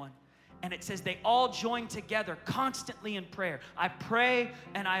different one. And it says they all joined together constantly in prayer. I pray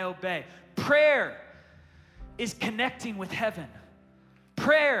and I obey. Prayer is connecting with heaven.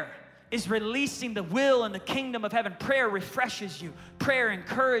 Prayer is releasing the will and the kingdom of heaven. Prayer refreshes you. Prayer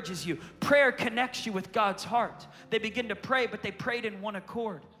encourages you. Prayer connects you with God's heart. They begin to pray, but they prayed in one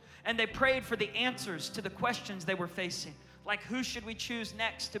accord. And they prayed for the answers to the questions they were facing. Like, who should we choose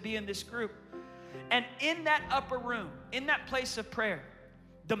next to be in this group? And in that upper room, in that place of prayer,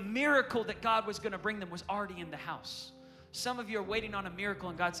 the miracle that God was going to bring them was already in the house. Some of you are waiting on a miracle,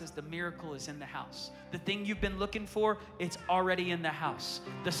 and God says the miracle is in the house. The thing you've been looking for, it's already in the house.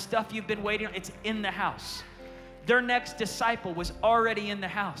 The stuff you've been waiting on, it's in the house. Their next disciple was already in the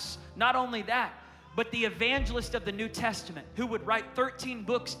house. Not only that, but the evangelist of the New Testament, who would write 13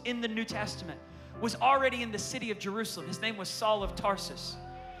 books in the New Testament, was already in the city of Jerusalem. His name was Saul of Tarsus.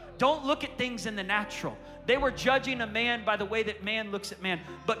 Don't look at things in the natural. They were judging a man by the way that man looks at man.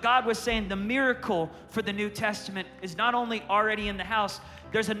 But God was saying the miracle for the New Testament is not only already in the house,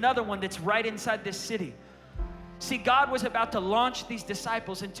 there's another one that's right inside this city. See, God was about to launch these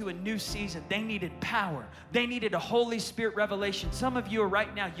disciples into a new season. They needed power. They needed a Holy Spirit revelation. Some of you are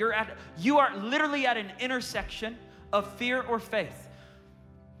right now, you are literally at an intersection of fear or faith.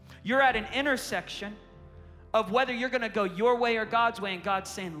 You're at an intersection of whether you're going to go your way or God's way, and God's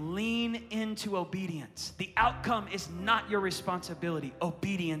saying, lean into obedience. The outcome is not your responsibility.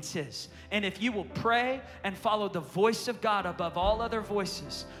 Obedience is. And if you will pray and follow the voice of God above all other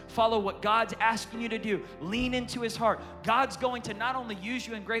voices, follow what God's asking you to do, lean into his heart, God's going to not only use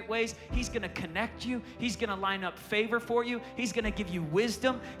you in great ways, he's going to connect you, he's going to line up favor for you, he's going to give you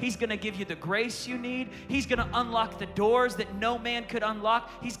wisdom, he's going to give you the grace you need, he's going to unlock the doors that no man could unlock,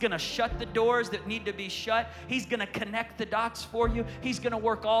 he's going to shut the doors that need to be shut, he's going to connect the dots for you, he's going to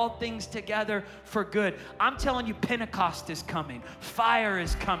work all things together for good. I'm telling you, Pentecost is coming, fire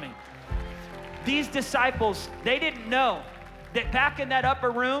is coming. These disciples, they didn't know that back in that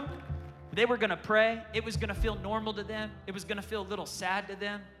upper room, they were going to pray. It was going to feel normal to them. It was going to feel a little sad to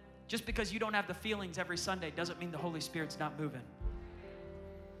them. Just because you don't have the feelings every Sunday doesn't mean the Holy Spirit's not moving.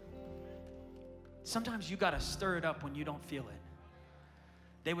 Sometimes you got to stir it up when you don't feel it.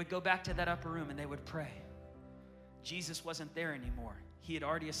 They would go back to that upper room and they would pray. Jesus wasn't there anymore. He had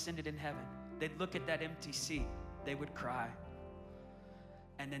already ascended in heaven. They'd look at that empty seat. They would cry.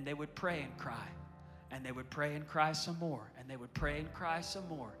 And then they would pray and cry. And they would pray and cry some more. And they would pray and cry some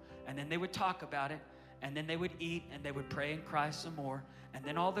more. And then they would talk about it. And then they would eat and they would pray and cry some more. And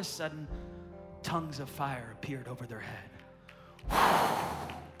then all of a sudden, tongues of fire appeared over their head.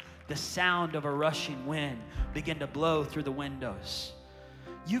 The sound of a rushing wind began to blow through the windows.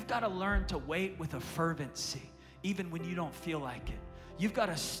 You've got to learn to wait with a fervency, even when you don't feel like it. You've got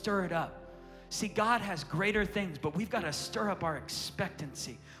to stir it up. See, God has greater things, but we've got to stir up our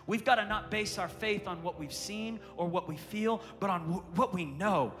expectancy. We've got to not base our faith on what we've seen or what we feel, but on what we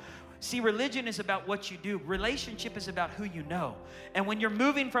know. See, religion is about what you do. Relationship is about who you know. And when you're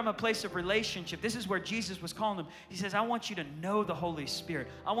moving from a place of relationship, this is where Jesus was calling them. He says, I want you to know the Holy Spirit.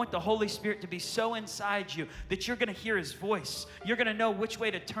 I want the Holy Spirit to be so inside you that you're going to hear his voice. You're going to know which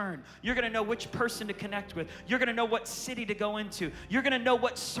way to turn. You're going to know which person to connect with. You're going to know what city to go into. You're going to know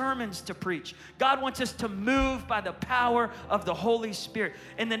what sermons to preach. God wants us to move by the power of the Holy Spirit.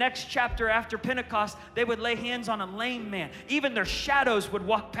 In the next chapter after Pentecost, they would lay hands on a lame man. Even their shadows would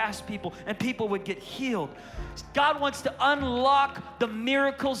walk past people, and people would get healed. God wants to unlock the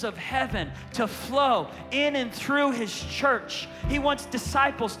miracles of heaven to flow in and through his church. He wants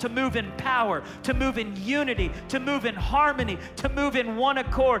disciples to move in power, to move in unity, to move in harmony, to move in one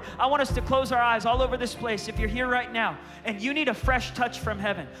accord. I want us to close our eyes all over this place. If you're here right now and you need a fresh touch from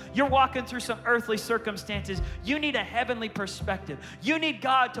heaven, you're walking through some earthly circumstances, you need a heavenly perspective. You need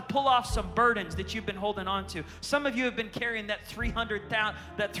God to pull off some burdens that you've been holding on to. Some of you have been carrying that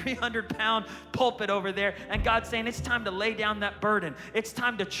 300-pound pulpit over there, and God's saying it's time to lay down that burden. It's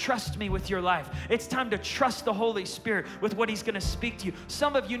time to trust me with your life. It's time to trust the Holy Spirit with what he's going to speak to you.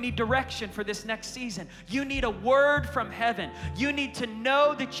 Some of you need direction for this next season. You need a word from heaven. You need to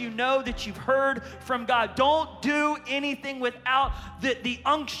know that you've heard from God. Don't do anything without the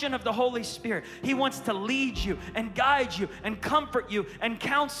unction of the Holy Spirit. He wants to lead you and guide you and comfort you and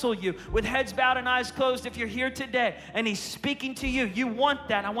counsel you with heads bowed and eyes closed. If you're here today and he's speaking to you, you want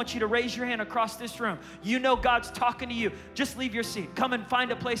that, I want you to raise your hand across this room. You know God's talking to you. Just leave your seat. Come and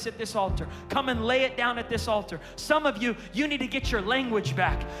find a place at this altar. Come and lay it down at this altar. Some of you, you need to get your language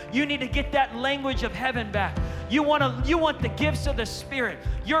back. You need to get that language of heaven back. You want the gifts of the Spirit.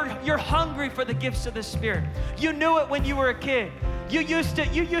 You're hungry for the gifts of the Spirit. You knew it when you were a kid. You used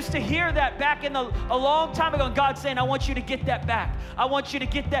to hear that back a long time ago. And God's saying, I want you to get that back. I want you to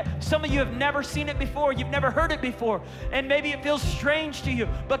get that. Some of you have never seen it before. You've never heard it before. And maybe it feels strange to you.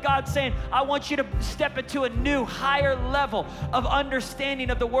 But God's saying, I want you to step into a new, higher level of understanding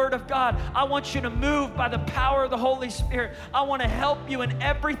of the Word of God. I want you to move by the power of the Holy Spirit. I want to help you in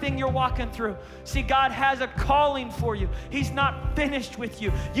everything you're walking through. See, God has a calling for you. He's not finished with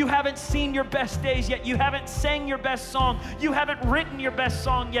you. You haven't seen your best days yet. You haven't sang your best song. You haven't written your best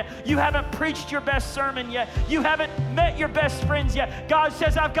song yet. You haven't preached your best sermon yet. You haven't met your best friends yet. God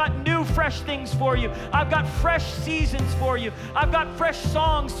says, I've got new, fresh things for you. I've got fresh seasons for you. I've got fresh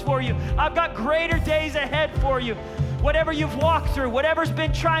songs for you. I've got greater days ahead for you. Whatever you've walked through, whatever's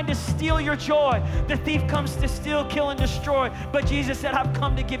been trying to steal your joy, the thief comes to steal, kill, and destroy. But Jesus said, I've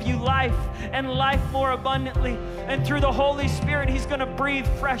come to give you life and life more abundantly. And through the Holy Spirit, he's going to breathe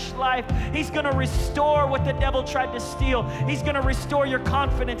fresh life. He's going to restore what the devil tried to steal. He's going to restore your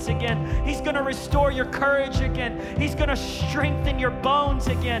confidence again. He's going to restore your courage again. He's going to strengthen your bones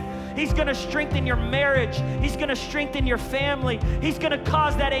again. He's going to strengthen your marriage. He's going to strengthen your family. He's going to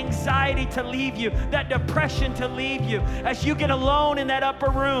cause that anxiety to leave you, that depression to leave you. As you get alone in that upper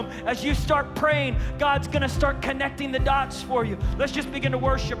room, as you start praying, God's going to start connecting the dots for you. Let's just begin to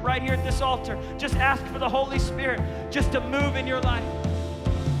worship right here at this altar. Just ask for the Holy Spirit just to move in your life.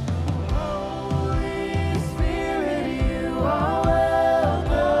 Holy Spirit.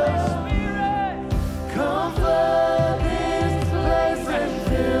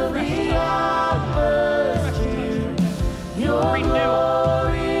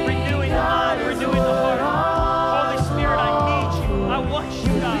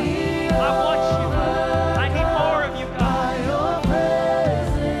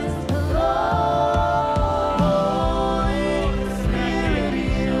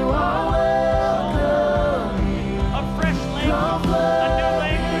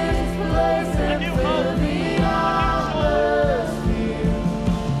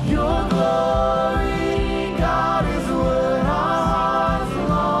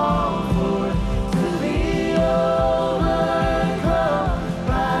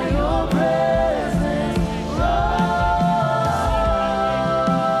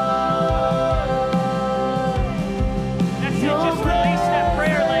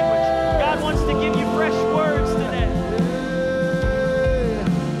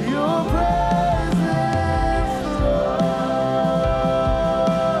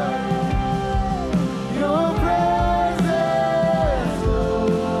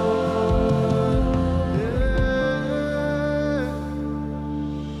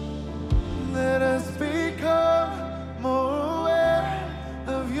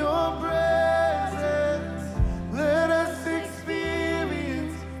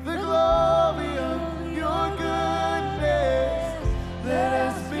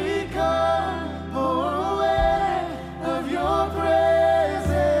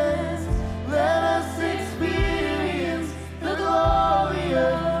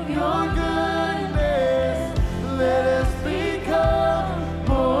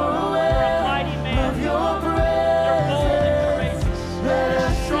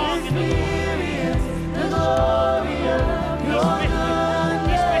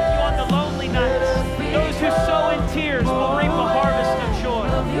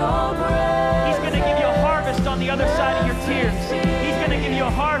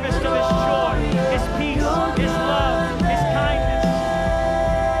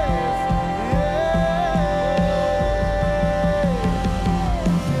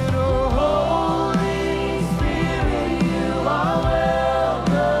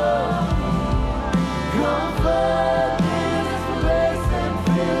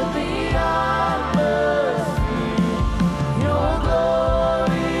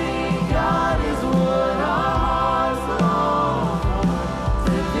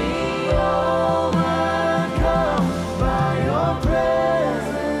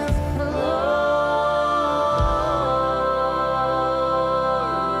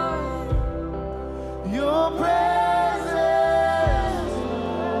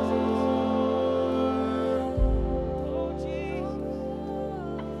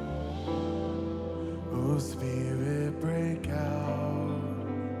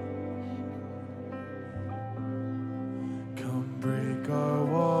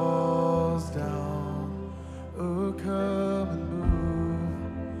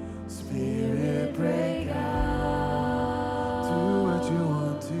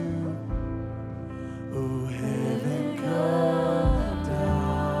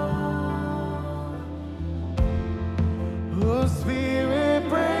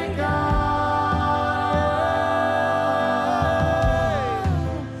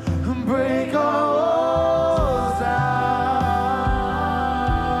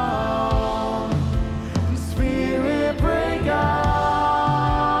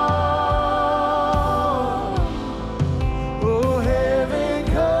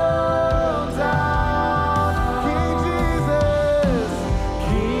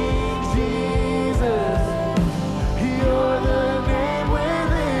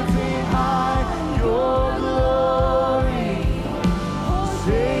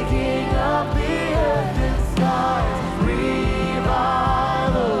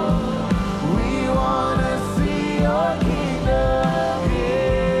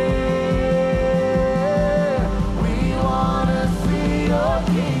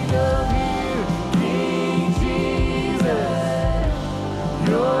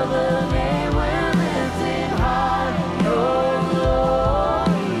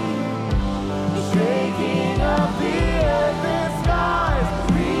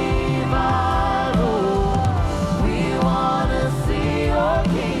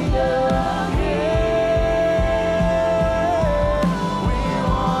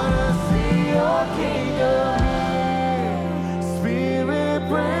 Spirit,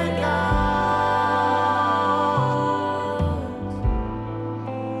 break out.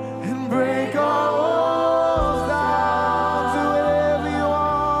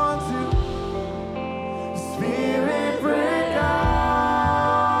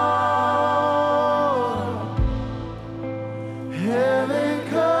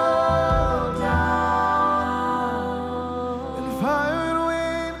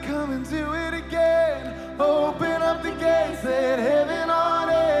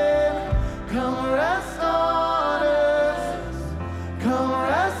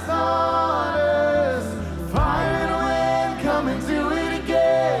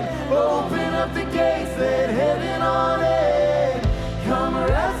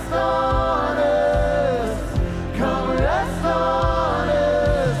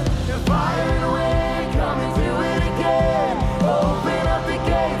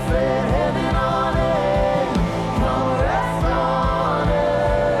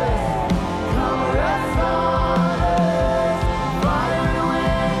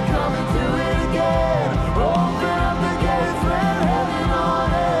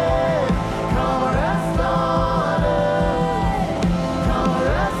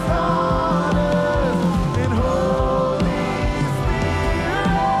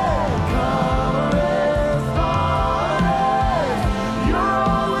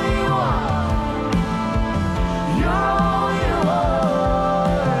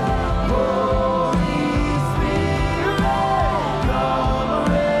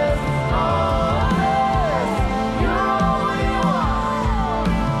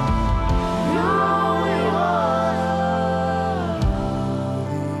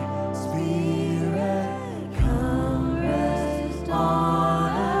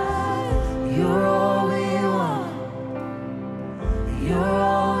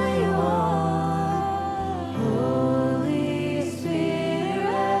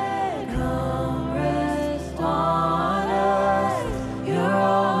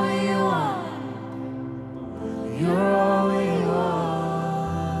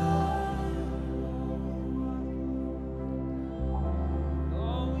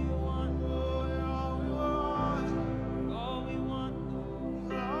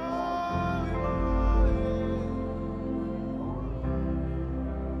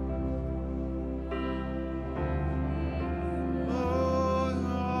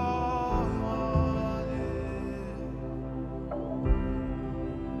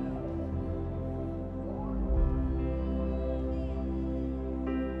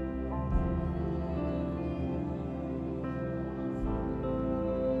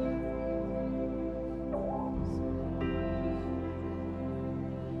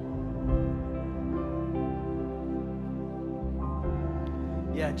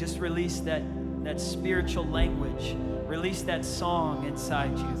 Yeah, just release that spiritual language. Release that song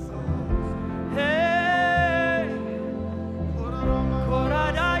inside you. Hey,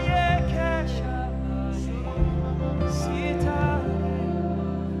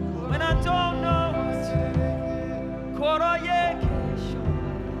 when I don't know what to do.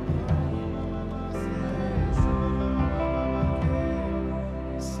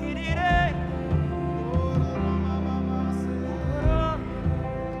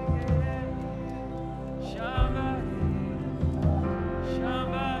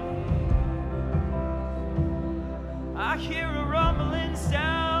 I hear a rumbling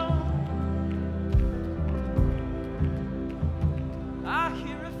sound. I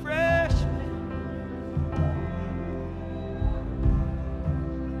hear a fresh wind.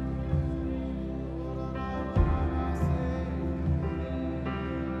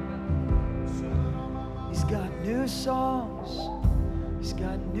 He's got new songs. He's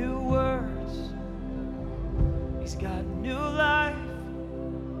got new words. He's got new life.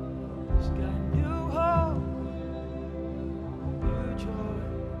 He's got new hope.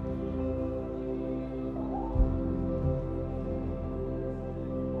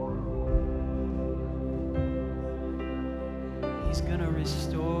 He's gonna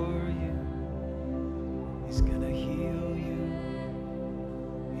restore you. He's gonna heal you.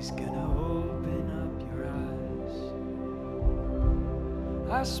 He's gonna open up your eyes.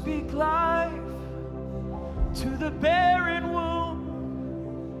 I speak life to the barren womb.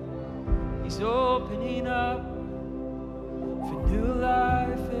 He's opening up for new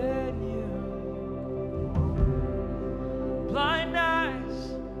life in you. Blind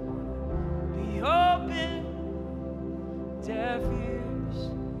eyes be open. Deaf ears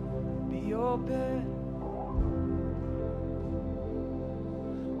be open.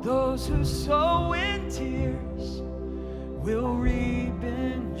 Those who sow in tears will reap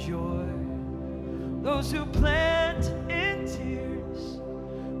in joy. Those who plant in tears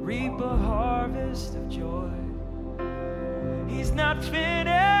reap a harvest of joy. He's not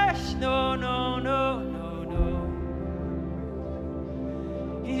finished, no, no, no, no, no.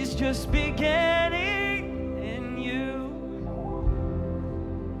 He's just beginning in you.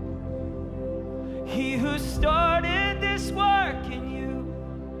 He who started this work in you,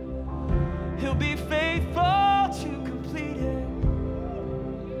 he'll be faithful to complete it.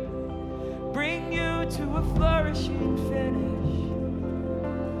 Bring you to a flourishing finish.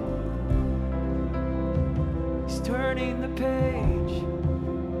 He's turning the page.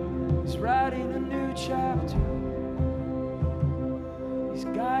 He's writing a new chapter. He's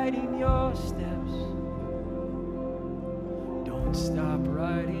guiding your steps. Don't stop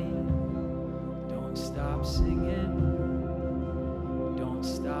writing. Don't stop singing. Don't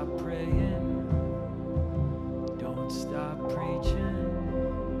stop praying. Don't stop preaching.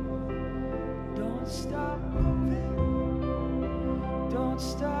 Don't stop moving. Don't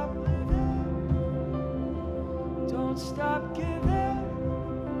stop living. Don't stop giving.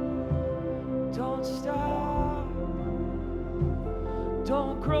 Don't stop.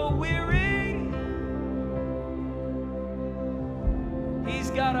 Don't grow weary. He's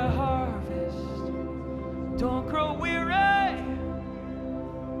got a harvest. Don't grow weary.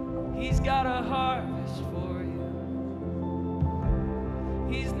 He's got a harvest for you.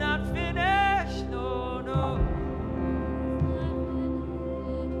 He's not finished, no, no.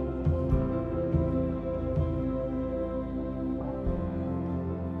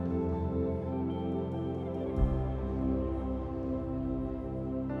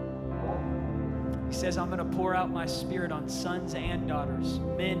 He says, I'm going to pour out my spirit on sons and daughters,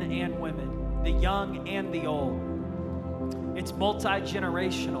 men and women, the young and the old. It's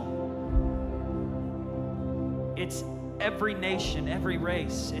multi-generational. It's every nation, every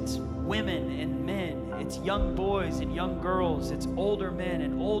race. It's women and men. It's young boys and young girls. It's older men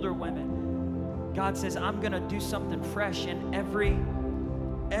and older women. God says, I'm going to do something fresh in every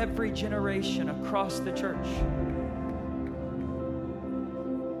generation across the church.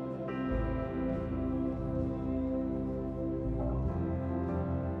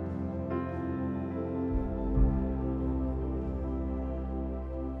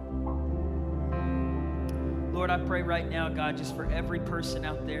 Lord, I pray right now, God, just for every person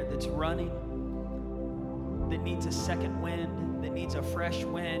out there that's running, that needs a second wind, that needs a fresh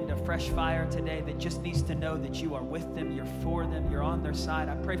wind, a fresh fire today, that just needs to know that you are with them, you're for them, you're on their side.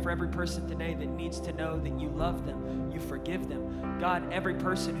 I pray for every person today that needs to know that you love them, you forgive them. God, every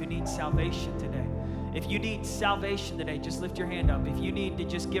person who needs salvation today. If you need salvation today, just lift your hand up. If you need to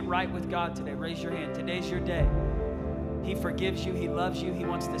just get right with God today, raise your hand. Today's your day. He forgives you, He loves you, He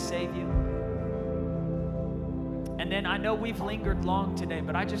wants to save you. And then I know we've lingered long today,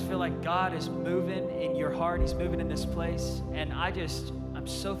 but I just feel like God is moving in your heart. He's moving in this place. And I'm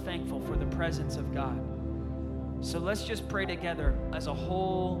so thankful for the presence of God. So let's just pray together as a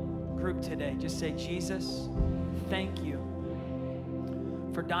whole group today. Just say, Jesus, thank you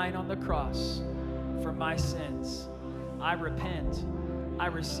for dying on the cross for my sins. I repent. I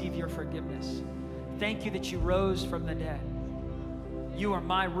receive your forgiveness. Thank you that you rose from the dead. You are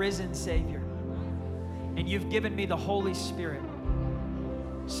my risen Savior. And you've given me the Holy Spirit.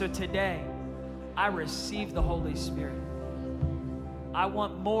 So today, I receive the Holy Spirit. I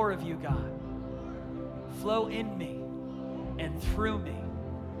want more of you, God. Flow in me and through me.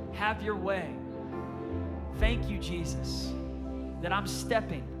 Have your way. Thank you, Jesus, that I'm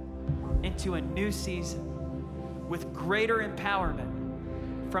stepping into a new season with greater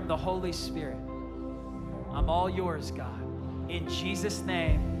empowerment from the Holy Spirit. I'm all yours, God. In Jesus'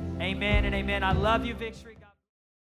 name, amen and amen. I love you, Victory.